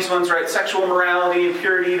up on these ones, right? Sexual immorality,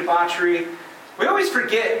 impurity, debauchery. We always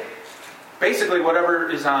forget basically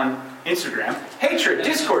whatever is on Instagram. Hatred,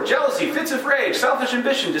 discord, jealousy, fits of rage, selfish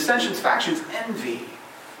ambition, dissensions, factions, envy.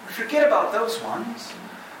 We forget about those ones.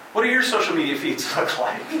 What do your social media feeds look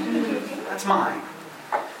like? That's mine.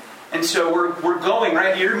 And so we're going,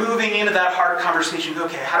 right? You're moving into that hard conversation.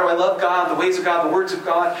 Okay, how do I love God, the ways of God, the words of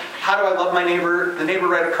God? How do I love my neighbor, the neighbor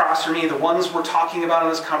right across from me, the ones we're talking about in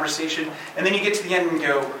this conversation? And then you get to the end and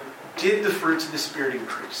go, did the fruits of the Spirit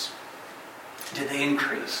increase? Did they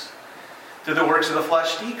increase? Did the works of the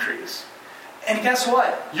flesh decrease? And guess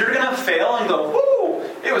what? You're going to fail and go, whoo!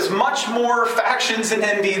 It was much more factions and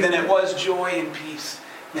envy than it was joy and peace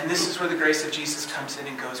And this is where the grace of Jesus comes in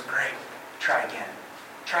and goes, great, try again.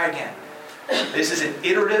 Try again. This is an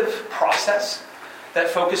iterative process that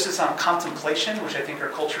focuses on contemplation, which I think our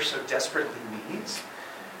culture so desperately needs,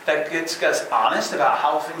 that gets us honest about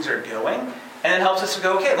how things are going, and then helps us to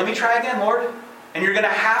go, okay, let me try again, Lord. And you're going to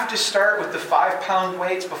have to start with the 5-pound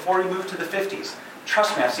weights before you move to the 50s.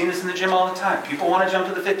 Trust me, I've seen this in the gym all the time. People want to jump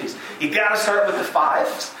to the 50s. You got to start with the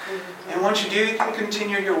 5s, and once you do, you can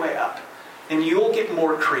continue your way up. And you'll get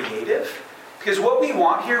more creative. Because what we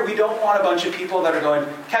want here, we don't want a bunch of people that are going,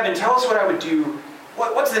 Kevin, tell us what I would do.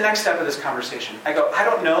 What's the next step of this conversation? I go, I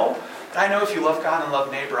don't know, but I know if you love God and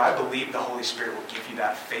love neighbor, I believe the Holy Spirit will give you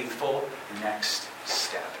that faithful next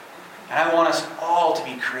step. And I want us all to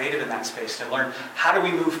be creative in that space, to learn how do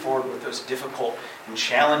we move forward with those difficult and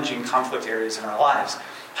challenging conflict areas in our lives.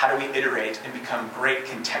 How do we iterate and become great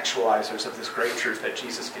contextualizers of this great truth that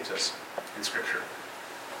Jesus gives us in Scripture?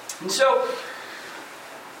 And so,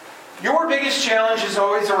 your biggest challenge is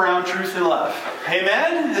always around truth and love.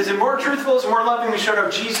 Amen? Is it more truthful? Is it more loving? We showed how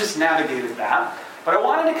Jesus navigated that. But I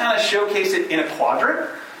wanted to kind of showcase it in a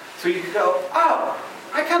quadrant. So you could go, oh,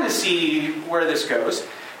 I kind of see where this goes.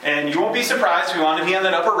 And you won't be surprised. We want to be on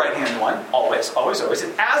that upper right-hand one. Always, always, always.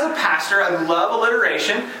 And as a pastor, I love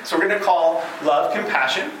alliteration. So we're going to call love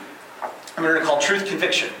compassion. And we're going to call truth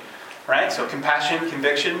conviction. Right? So compassion,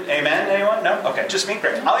 conviction. Amen? Anyone? No? Okay, just me?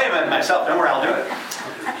 Great. I'll amen myself. Don't worry, I'll do it.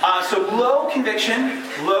 So low conviction,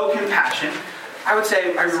 low compassion. I would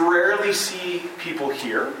say I rarely see people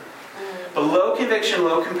here. But low conviction,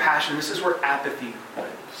 low compassion, this is where apathy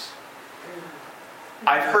lives.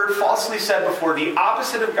 I've heard falsely said before, the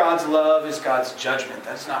opposite of God's love is God's judgment.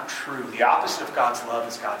 That's not true. The opposite of God's love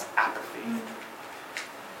is God's apathy.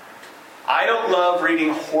 I don't love reading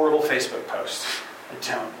horrible Facebook posts. I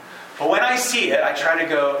don't. But when I see it, I try to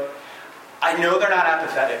go, I know they're not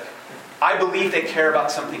apathetic. I believe they care about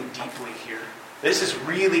something deeply here. This is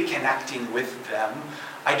really connecting with them.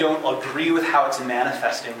 I don't agree with how it's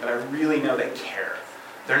manifesting, but I really know they care.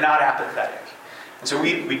 They're not apathetic. And so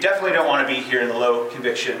we definitely don't want to be here in the low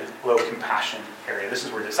conviction, low compassion area. This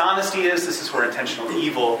is where dishonesty is. This is where intentional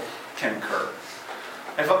evil can occur.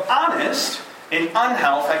 If I'm honest, in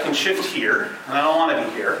unhealth, I can shift here, and I don't want to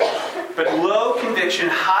be here. But low conviction,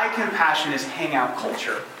 high compassion is hangout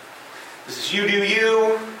culture. This is you do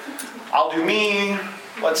you, I'll do me.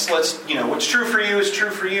 Let's what's true for you is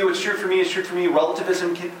true for you. What's true for me is true for me.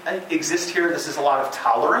 Relativism can exist here. This is a lot of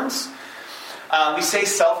tolerance. We say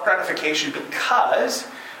self-gratification because,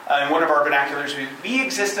 in one of our vernaculars, we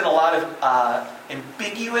exist in a lot of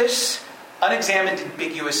ambiguous, unexamined,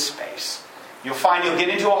 ambiguous space. You'll find you'll get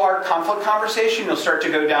into a hard conflict conversation. You'll start to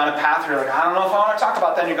go down a path where you're like, I don't know if I want to talk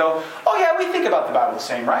about that. And you go, oh yeah, we think about the Bible the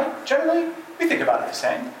same, right? Generally, we think about it the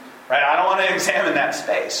same, right? I don't want to examine that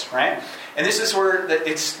space, right? And this is where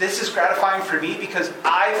this is gratifying for me because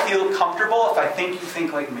I feel comfortable if I think you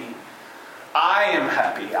think like me. I am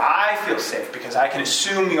happy. I feel safe because I can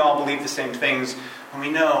assume we all believe the same things when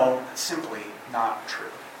we know that's simply not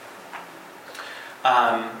true.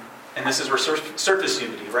 And this is where surface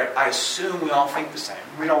unity, right? I assume we all think the same.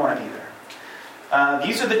 We don't want to be there.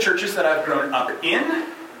 These are the churches that I've grown up in.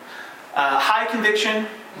 High conviction,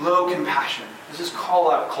 low compassion. This is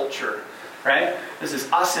call-out culture, right? This is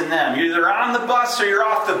us and them. You're either on the bus or you're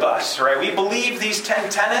off the bus, right? We believe these 10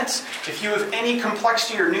 tenets. If you have any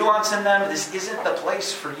complexity or nuance in them, this isn't the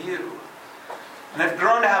place for you. And I've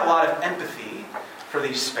grown to have a lot of empathy for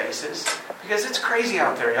these spaces because it's crazy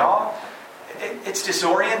out there, y'all. It's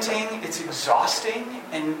disorienting, it's exhausting,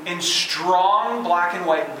 and in strong black and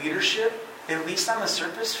white leadership, at least on the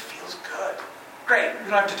surface, feels good. Great,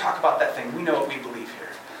 we don't have to talk about that thing. We know what we believe here.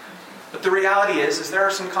 But the reality is there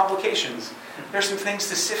are some complications. There's some things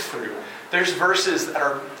to sift through. There's verses that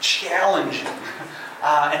are challenging.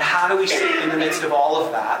 And how do we sit in the midst of all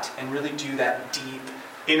of that and really do that deep,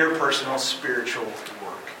 interpersonal, spiritual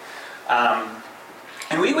work?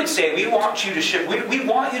 And we would say, we want you to shift. We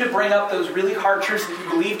want you to bring up those really hard truths that you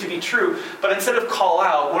believe to be true. But instead of call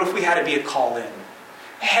out, what if we had to be a call in?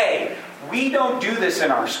 Hey, we don't do this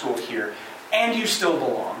in our school here, and you still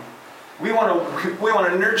belong. We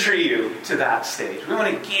want to nurture you to that stage. We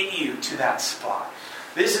want to get you to that spot.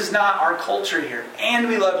 This is not our culture here, and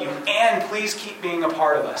we love you, and please keep being a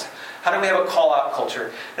part of us. How do we have a call-out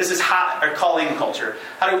culture? This is calling culture.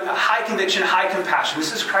 High conviction, high compassion.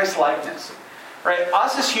 This is Christ-likeness. Right?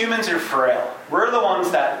 Us as humans are frail. We're the ones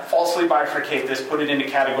that falsely bifurcate this, put it into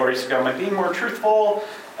categories to go, am I being more truthful?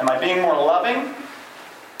 Am I being more loving?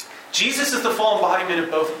 Jesus is the full embodiment of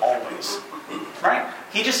both always. Right?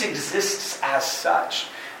 He just exists as such.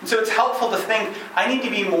 And so it's helpful to think, I need to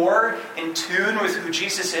be more in tune with who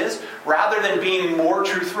Jesus is, rather than being more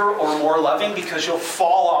truthful or more loving, because you'll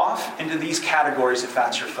fall off into these categories if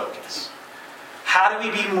that's your focus. How do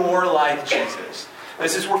we be more like Jesus?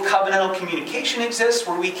 This is where covenantal communication exists,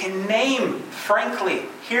 where we can name, frankly,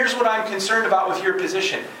 here's what I'm concerned about with your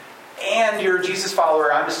position. And you're a Jesus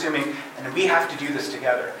follower, I'm assuming, and we have to do this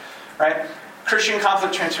together. Right? Christian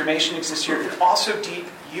conflict transformation exists here, and also deep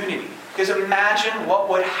unity. Because imagine what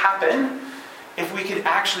would happen if we could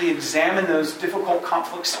actually examine those difficult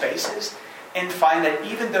conflict spaces and find that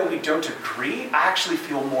even though we don't agree, I actually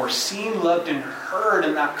feel more seen, loved, and heard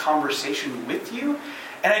in that conversation with you.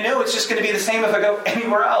 And I know it's just going to be the same if I go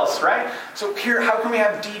anywhere else, right? So here, how can we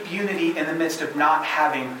have deep unity in the midst of not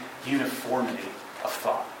having uniformity of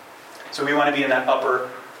thought? So we want to be in that upper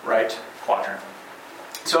right quadrant.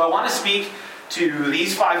 So I want to speak to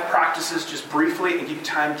these 5 practices just briefly and give you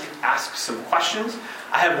time to ask some questions.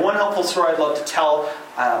 I have one helpful story I'd love to tell.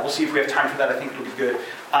 We'll see if we have time for that. I think it'll be good.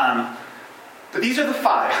 But these are the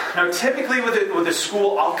 5. Now, typically with a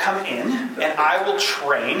school, I'll come in and I will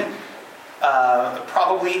train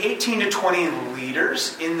probably 18 to 20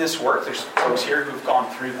 leaders in this work. There's folks here who've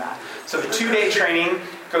gone through that. So the 2-day training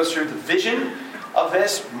goes through the vision of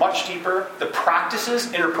this much deeper, the practices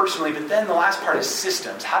interpersonally, but then the last part is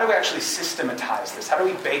systems. How do we actually systematize this? How do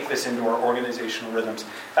we bake this into our organizational rhythms?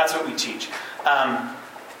 That's what we teach.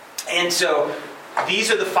 And so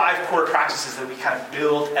these are the 5 core practices that we kind of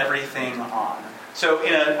build everything on. So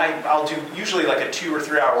I'll do usually like a 2 or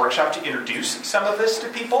 3 hour workshop to introduce some of this to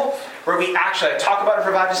people, where we actually talk about it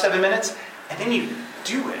for 5 to 7 minutes, and then you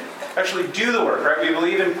do it. Actually do the work, right? We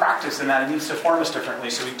believe in practice and that it needs to form us differently,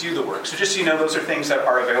 so we do the work. So just so you know, those are things that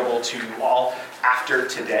are available to you all after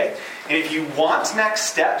today. And if you want next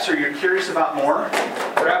steps or you're curious about more,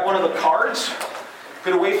 grab one of the cards.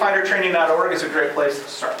 Go to wayfindertraining.org is a great place to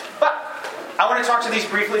start. But I want to talk to these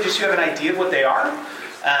briefly just so you have an idea of what they are.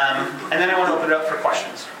 And then I want to open it up for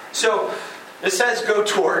questions. So this says go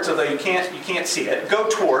towards, although you can't see it. Go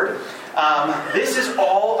toward. This is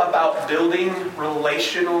all about building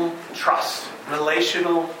relational trust.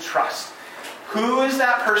 Relational trust. Who is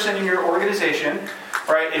that person in your organization?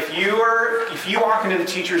 Right? If you walk into the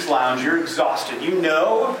teacher's lounge, you're exhausted. You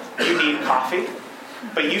know you need coffee,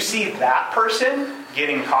 but you see that person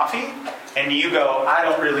getting coffee, and you go, I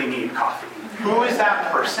don't really need coffee. Who is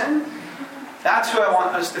that person? That's who I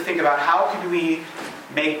want us to think about. How can we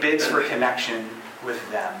make bids for connection with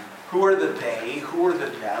them? Who are the they? Who are the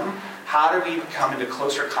them? How do we come into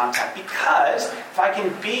closer contact? Because if I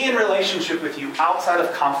can be in relationship with you outside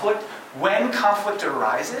of conflict, when conflict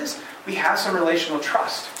arises, we have some relational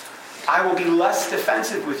trust. I will be less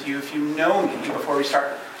defensive with you if you know me before we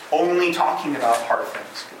start only talking about hard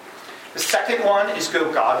things. The second one is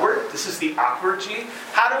go Godward. This is the awkward G.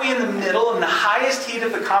 How do we, in the middle, in the highest heat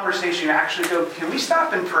of the conversation, actually go, can we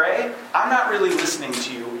stop and pray? I'm not really listening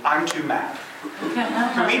to you. I'm too mad.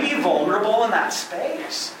 Can we be vulnerable in that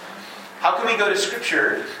space? How can we go to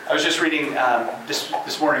Scripture? I was just reading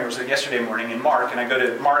this morning, or was it yesterday morning, in Mark, and I go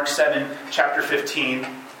to Mark 7, chapter 15,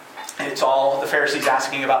 and it's all the Pharisees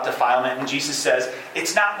asking about defilement, and Jesus says,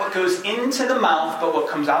 it's not what goes into the mouth, but what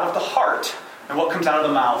comes out of the heart, and what comes out of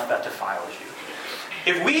the mouth that defiles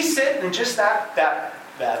you. If we sit in just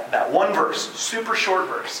that one verse, super short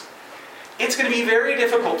verse, it's going to be very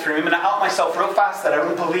difficult for me. I'm going to out myself real fast that I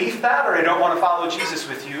don't believe that, or I don't want to follow Jesus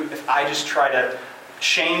with you if I just try to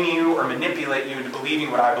shame you or manipulate you into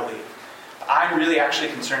believing what I believe. I'm really actually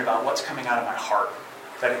concerned about what's coming out of my heart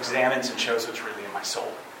that examines and shows what's really in my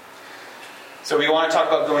soul. So we want to talk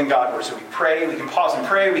about going Godward. So we pray, we can pause and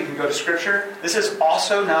pray, we can go to Scripture. This is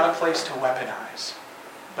also not a place to weaponize,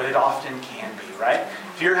 but it often can be, right?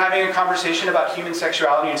 If you're having a conversation about human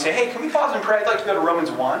sexuality and say, hey, can we pause and pray? I'd like to go to Romans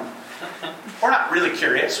 1. We're not really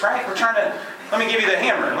curious, right? We're trying to, let me give you the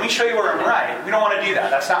hammer. Let me show you where I'm right. We don't want to do that.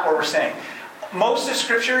 That's not what we're saying. Most of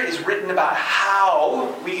Scripture is written about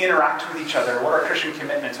how we interact with each other, what our Christian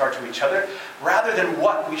commitments are to each other, rather than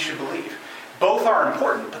what we should believe. Both are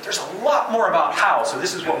important, but there's a lot more about how, so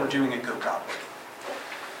this is what we're doing at Go Godward.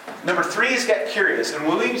 Number 3 is get curious. And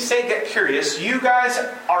when we say get curious, you guys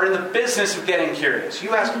are in the business of getting curious.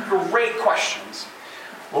 You ask great questions.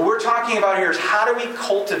 What we're talking about here is how do we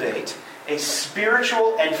cultivate a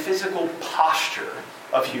spiritual and physical posture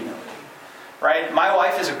of humility. Right? My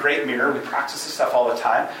wife is a great mirror. We practice this stuff all the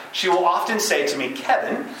time. She will often say to me,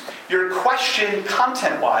 Kevin, your question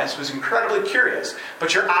content-wise was incredibly curious,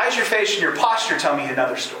 but your eyes, your face, and your posture tell me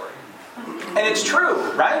another story. And it's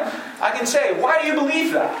true, right? I can say, why do you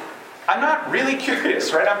believe that? I'm not really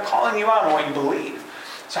curious, right? I'm calling you out on what you believe.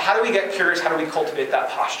 So how do we get curious? How do we cultivate that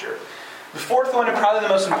posture? The fourth one, and probably the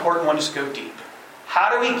most important one, is go deep. How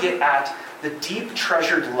do we get at the deep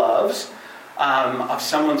treasured loves of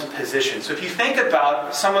someone's position? So if you think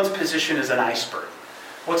about someone's position as an iceberg,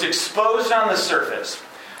 what's exposed on the surface,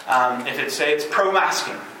 if it's, say, it's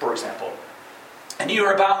pro-masking, for example, and you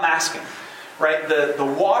are about masking, right?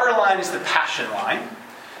 The water line is the passion line.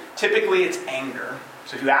 Typically, it's anger.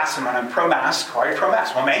 So if you ask someone, I'm pro-mask, why are you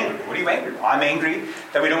pro-mask? Well, I'm angry. What are you angry? Well, I'm angry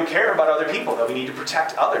that we don't care about other people, that we need to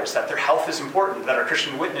protect others, that their health is important, that our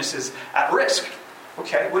Christian witness is at risk.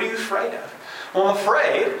 Okay, what are you afraid of? Well, I'm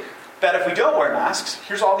afraid that if we don't wear masks,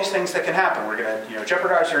 here's all these things that can happen. We're going to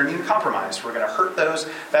jeopardize our immune compromise. We're going to hurt those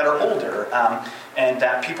that are older. And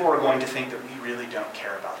that people are going to think that we really don't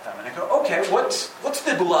care about them. And I go, okay, what's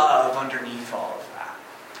the love underneath all of that?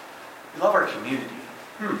 We love our community.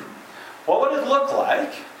 What would it look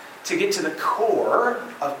like to get to the core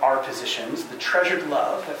of our positions, the treasured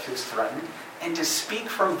love that feels threatened, and to speak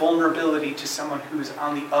from vulnerability to someone who's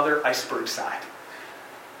on the other iceberg side?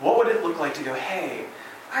 What would it look like to go, hey,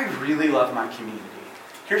 I really love my community.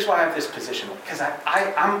 Here's why I have this position. Because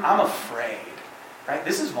I'm afraid, right?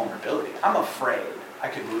 This is vulnerability. I'm afraid I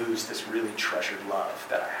could lose this really treasured love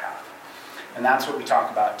that I have. And that's what we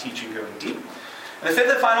talk about teaching going deep. And the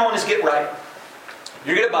fifth and final one is get right.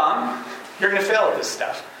 You're going to bomb. You're going to fail at this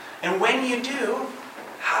stuff. And when you do,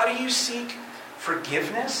 how do you seek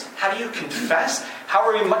forgiveness? How do you confess? How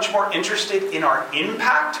are we much more interested in our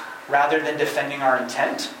impact rather than defending our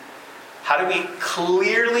intent? How do we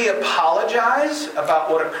clearly apologize about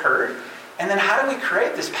what occurred? And then how do we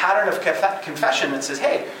create this pattern of confession that says,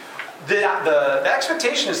 hey, the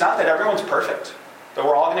expectation is not that everyone's perfect, that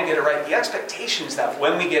we're all going to get it right. The expectation is that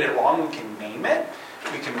when we get it wrong, we can name it,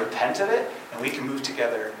 we can repent of it, and we can move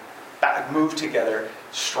together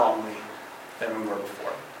strongly than we were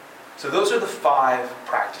before. So those are the 5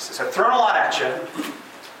 practices. I've thrown a lot at you.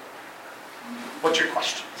 What's your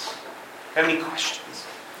questions? Have any questions?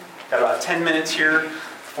 Got about 10 minutes here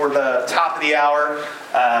for the top of the hour.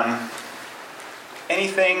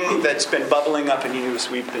 Anything that's been bubbling up in you as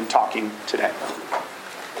we've been talking today?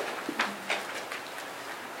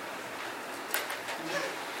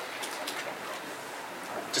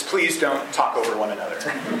 Just please don't talk over one another.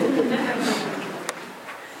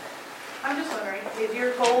 I'm just wondering, is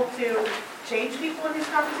your goal to change people in these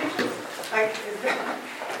conversations? Like,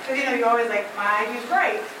 because you're always like, my idea's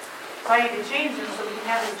right, so I need to change them so we can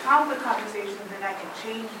have these conflict conversations and I can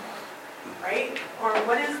change them, right? Or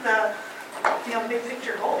what is the, big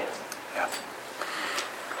picture goal? Yeah.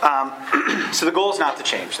 So the goal is not to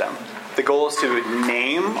change them. The goal is to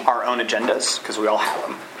name our own agendas, because we all have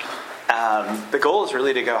them. The goal is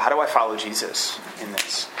really to go, how do I follow Jesus in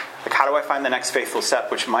this? Like, how do I find the next faithful step,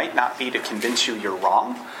 which might not be to convince you you're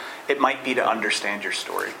wrong. It might be to understand your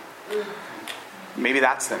story. Maybe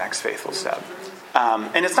that's the next faithful step.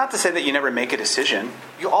 And it's not to say that you never make a decision.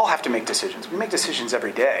 You all have to make decisions. We make decisions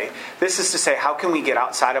every day. This is to say, how can we get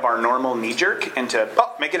outside of our normal knee-jerk and to,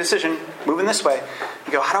 make a decision, moving this way.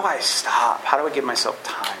 You go, how do I stop? How do I give myself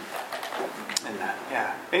time in that?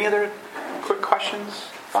 Yeah. Any other quick questions?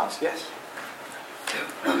 Thoughts? Yes?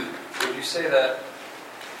 Would you say that,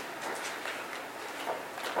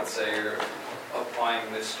 let's say you're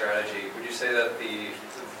applying this strategy, would you say that the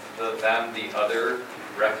other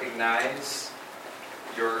recognize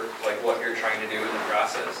what you're trying to do in the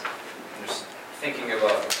process? I'm just thinking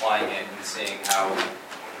about applying it and seeing how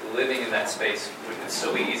living in that space would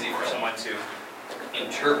so be easy for someone to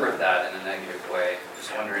interpret that in a negative way.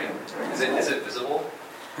 Just wondering, is it visible?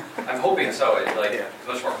 I'm hoping so. It's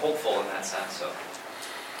much more hopeful in that sense. So,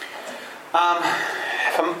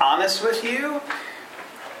 if I'm honest with you,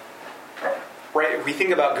 right? If we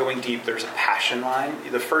think about going deep, there's a passion line.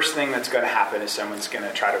 The first thing that's going to happen is someone's going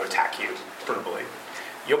to try to attack you verbally.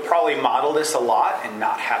 You'll probably model this a lot and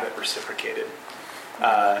not have it reciprocated.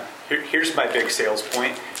 Here's my big sales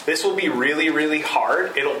point. This will be really, really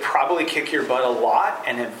hard. It'll probably kick your butt a lot,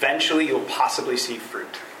 and eventually you'll possibly see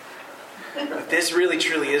fruit. But this really,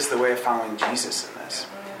 truly is the way of following Jesus in this.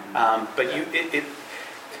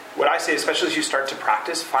 What I say, especially as you start to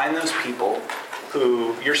practice, find those people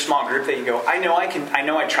who, your small group, that you go, I know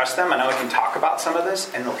I trust them, I know I can talk about some of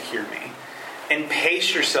this, and they'll hear me. And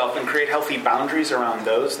pace yourself and create healthy boundaries around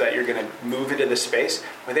those that you're going to move into this space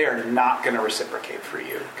where they are not going to reciprocate for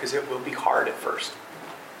you, because it will be hard at first.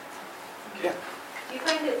 Yeah. Do you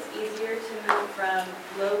find it's easier to move from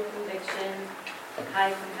low conviction,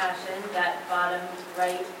 high compassion, that bottom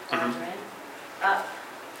right quadrant, up,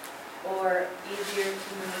 or easier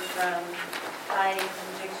to move from high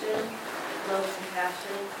conviction, low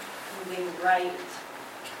compassion, moving right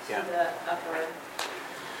to the upper?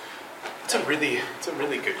 It's a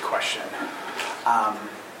really good question.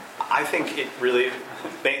 I think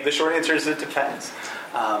the short answer is it depends.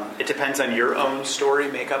 It depends on your own story,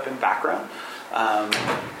 makeup, and background.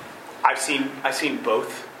 I've seen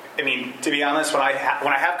both. I mean, to be honest, when I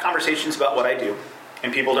have conversations about what I do,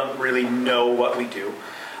 and people don't really know what we do,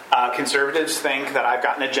 conservatives think that I've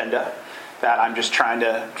got an agenda, that I'm just trying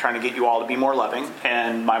to get you all to be more loving,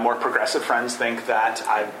 and my more progressive friends think that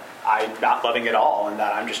I'm not loving at all, and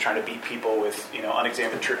that I'm just trying to beat people with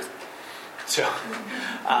unexamined truth. So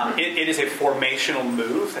it is a formational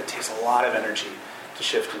move that takes a lot of energy to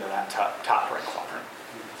shift into that top right quadrant.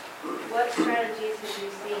 What strategies have you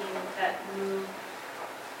seen that move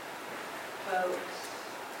folks?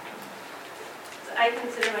 So I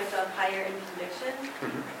consider myself higher in conviction,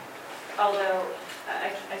 although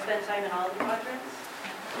I spend time in all of the quadrants.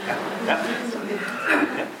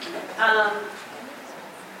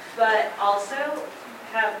 But also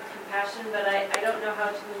have compassion, but I don't know how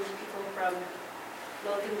to move people from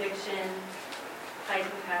low conviction, high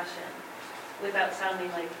compassion, without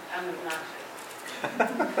sounding like I'm obnoxious.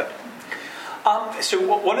 So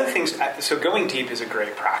one of the things, going deep is a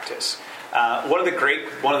great practice. One of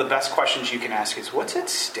the best questions you can ask is, what's at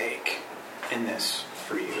stake in this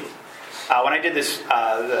for you? When I did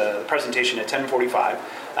the presentation at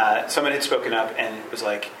 10:45, someone had spoken up and it was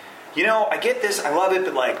like, I get this, I love it,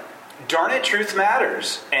 but darn it, truth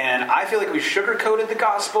matters. And I feel like we've sugar-coated the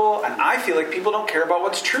gospel, and I feel like people don't care about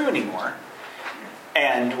what's true anymore.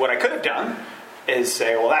 And what I could have done is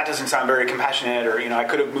say, well, that doesn't sound very compassionate, or, I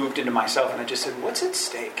could have moved into myself, and I just said, what's at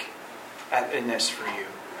stake in this for you?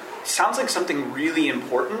 It sounds like something really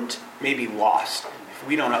important may be lost if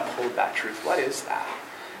we don't uphold that truth. What is that?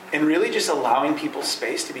 And really just allowing people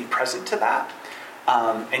space to be present to that.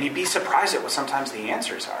 And you'd be surprised at what sometimes the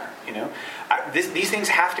answers are. These things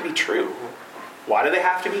have to be true. Why do they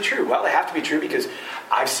have to be true? Well, they have to be true because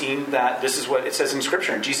I've seen that this is what it says in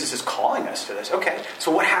Scripture, and Jesus is calling us to this. Okay, so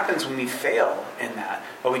what happens when we fail in that?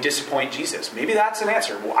 Well, we disappoint Jesus. Maybe that's an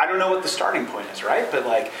answer. Well, I don't know what the starting point is, right? But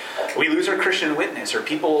we lose our Christian witness, or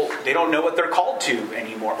people, they don't know what they're called to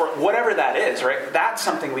anymore, or whatever that is, right? That's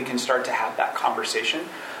something we can start to have that conversation.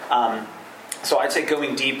 So I'd say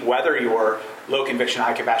going deep, whether you're low conviction,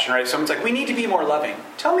 high compassion, right? If someone's like, we need to be more loving.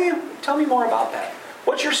 Tell me more about that.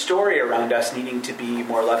 What's your story around us needing to be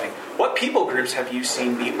more loving? What people groups have you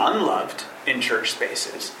seen be unloved in church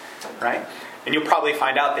spaces, right? And you'll probably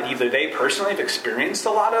find out that either they personally have experienced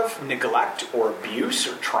a lot of neglect or abuse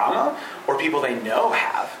or trauma, or people they know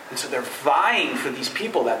have. And so they're vying for these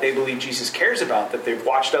people that they believe Jesus cares about, that they've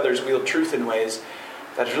watched others wield truth in ways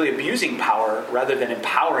that is really abusing power rather than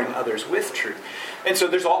empowering others with truth. And so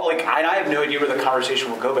there's all, I have no idea where the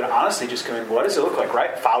conversation will go, but honestly just going, what does it look like,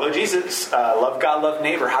 right? Follow Jesus, love God, love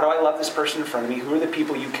neighbor. How do I love this person in front of me? Who are the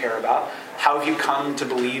people you care about? How have you come to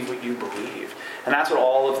believe what you believe? And that's what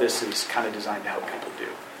all of this is kind of designed to help people do.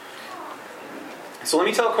 So let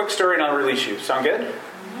me tell a quick story and I'll release you. Sound good?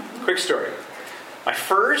 Mm-hmm. Quick story. My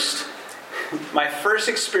first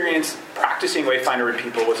experience practicing Wayfinder with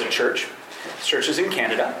people was at church. This church is in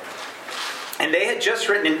Canada. And they had just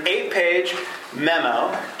written an 8-page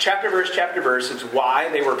memo, chapter verse, it's why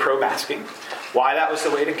they were pro-masking, why that was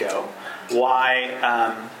the way to go, why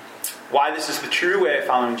this is the true way of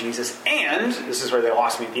following Jesus, and, this is where they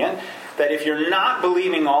lost me at the end, that if you're not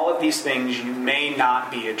believing all of these things, you may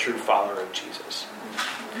not be a true follower of Jesus.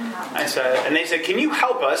 And they said, can you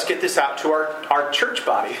help us get this out to our church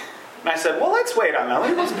body? And I said, well, let's wait on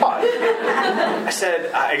that. Let's pause.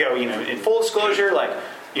 I go, in full disclosure,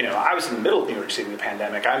 I was in the middle of New York City in the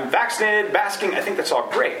pandemic. I'm vaccinated, masking. I think that's all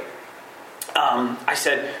great. I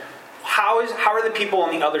said, how are the people on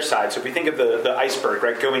the other side? So if we think of the iceberg,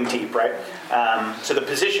 right, going deep, right? So the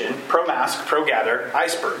position, pro-mask, pro-gather,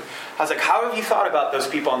 iceberg. I was like, how have you thought about those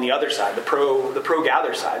people on the other side, the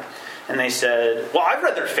pro-gather side? And they said, well, I've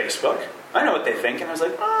read their Facebook. I know what they think. And I was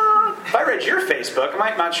like, if I read your Facebook,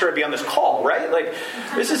 I'm not sure I'd be on this call, right?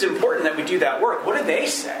 This is important that we do that work. What do they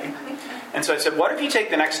say? And so I said, what if you take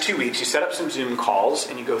the next 2 weeks, you set up some Zoom calls,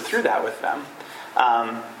 and you go through that with them?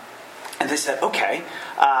 And they said, okay.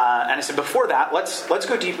 And I said, before that, let's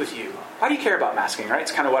go deep with you. Why do you care about masking, right?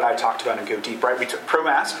 It's kind of what I talked about in Go Deep, right? We took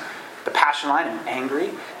pro-mask, the passion line, and angry.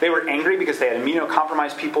 They were angry because they had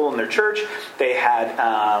immunocompromised people in their church. They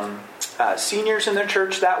had seniors in their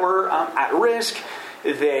church that were at risk.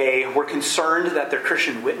 They were concerned that their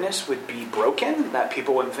Christian witness would be broken, that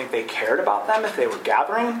people wouldn't think they cared about them if they were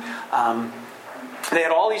gathering. They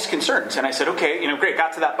had all these concerns. And I said, okay, great,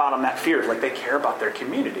 got to that bottom, that fear, they care about their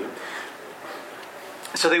community.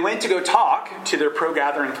 So they went to go talk to their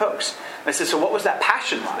pro-gathering folks. And I said, so what was that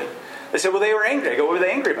passion line? They said, well, they were angry. I go, what were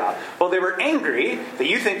they angry about? Well, they were angry that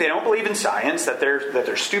you think they don't believe in science, that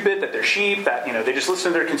they're stupid, that they're sheep, that they just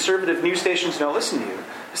listen to their conservative news stations and don't listen to you.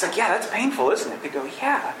 It's like, yeah, that's painful, isn't it? They go,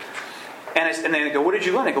 yeah. And then they go, what did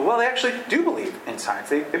you learn? I go, well, they actually do believe in science.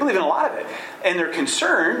 They believe in a lot of it. And they're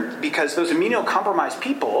concerned because those immunocompromised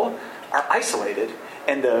people are isolated,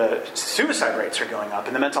 and the suicide rates are going up,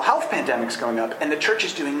 and the mental health pandemic's going up, and the church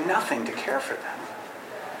is doing nothing to care for them.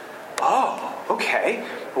 Oh, okay.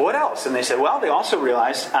 What else? And they said, well, they also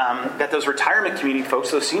realized that those retirement community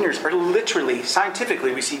folks, those seniors, are literally,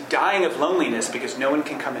 scientifically, we see dying of loneliness because no one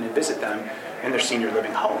can come in and visit them in their senior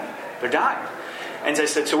living home. They're dying. And I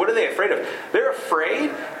said, so what are they afraid of? They're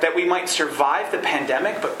afraid that we might survive the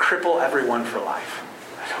pandemic but cripple everyone for life.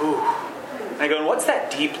 Ooh. And I go, and what's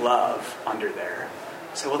that deep love under there?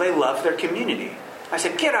 I said, well, they love their community. I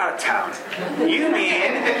said, get out of town. You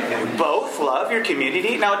mean you both love your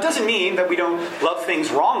community? Now, it doesn't mean that we don't love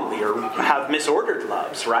things wrongly or have misordered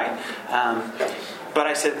loves, right? But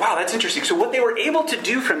I said, wow, that's interesting. So what they were able to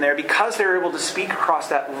do from there, because they were able to speak across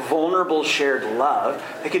that vulnerable shared love,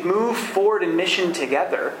 they could move forward in mission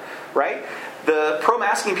together, right? The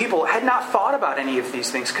pro-masking people had not thought about any of these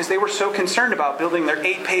things because they were so concerned about building their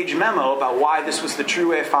 8-page memo about why this was the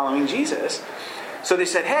true way of following Jesus. So they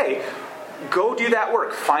said, hey, go do that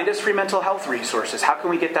work. Find us free mental health resources. How can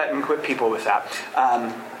we get that and equip people with that?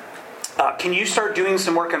 Can you start doing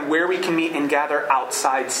some work on where we can meet and gather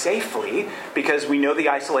outside safely? Because we know the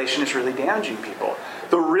isolation is really damaging people.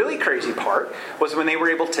 The really crazy part was when they were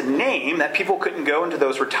able to name that people couldn't go into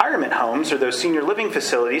those retirement homes or those senior living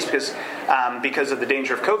facilities because of the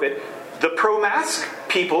danger of COVID. The pro-mask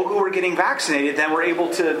people who were getting vaccinated then were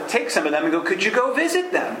able to take some of them and go, could you go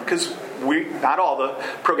visit them? Because not all the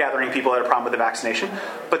pro-gathering people had a problem with the vaccination,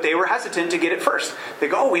 but they were hesitant to get it first. They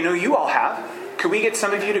go, oh, we know you all have. Could we get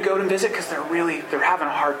some of you to go and visit? Because they're having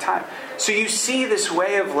a hard time. So you see this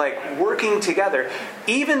way of working together.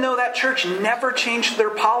 Even though that church never changed their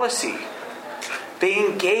policy, they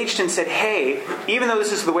engaged and said, hey, even though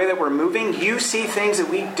this is the way that we're moving, you see things that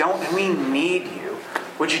we don't, and we need you.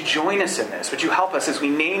 Would you join us in this? Would you help us as we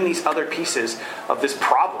name these other pieces of this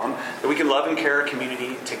problem that we can love and care our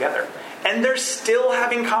community together? And they're still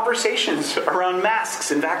having conversations around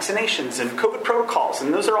masks and vaccinations and COVID protocols,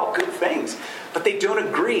 and those are all good things. But they don't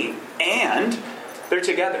agree, and they're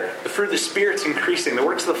together. The fruit of the Spirit's increasing, the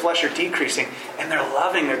works of the flesh are decreasing, and they're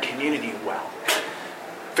loving their community well.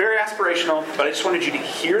 Very aspirational, but I just wanted you to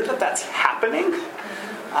hear that that's happening,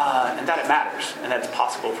 and that it matters, and that it's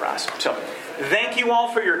possible for us. So, thank you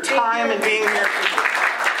all for your time and being here.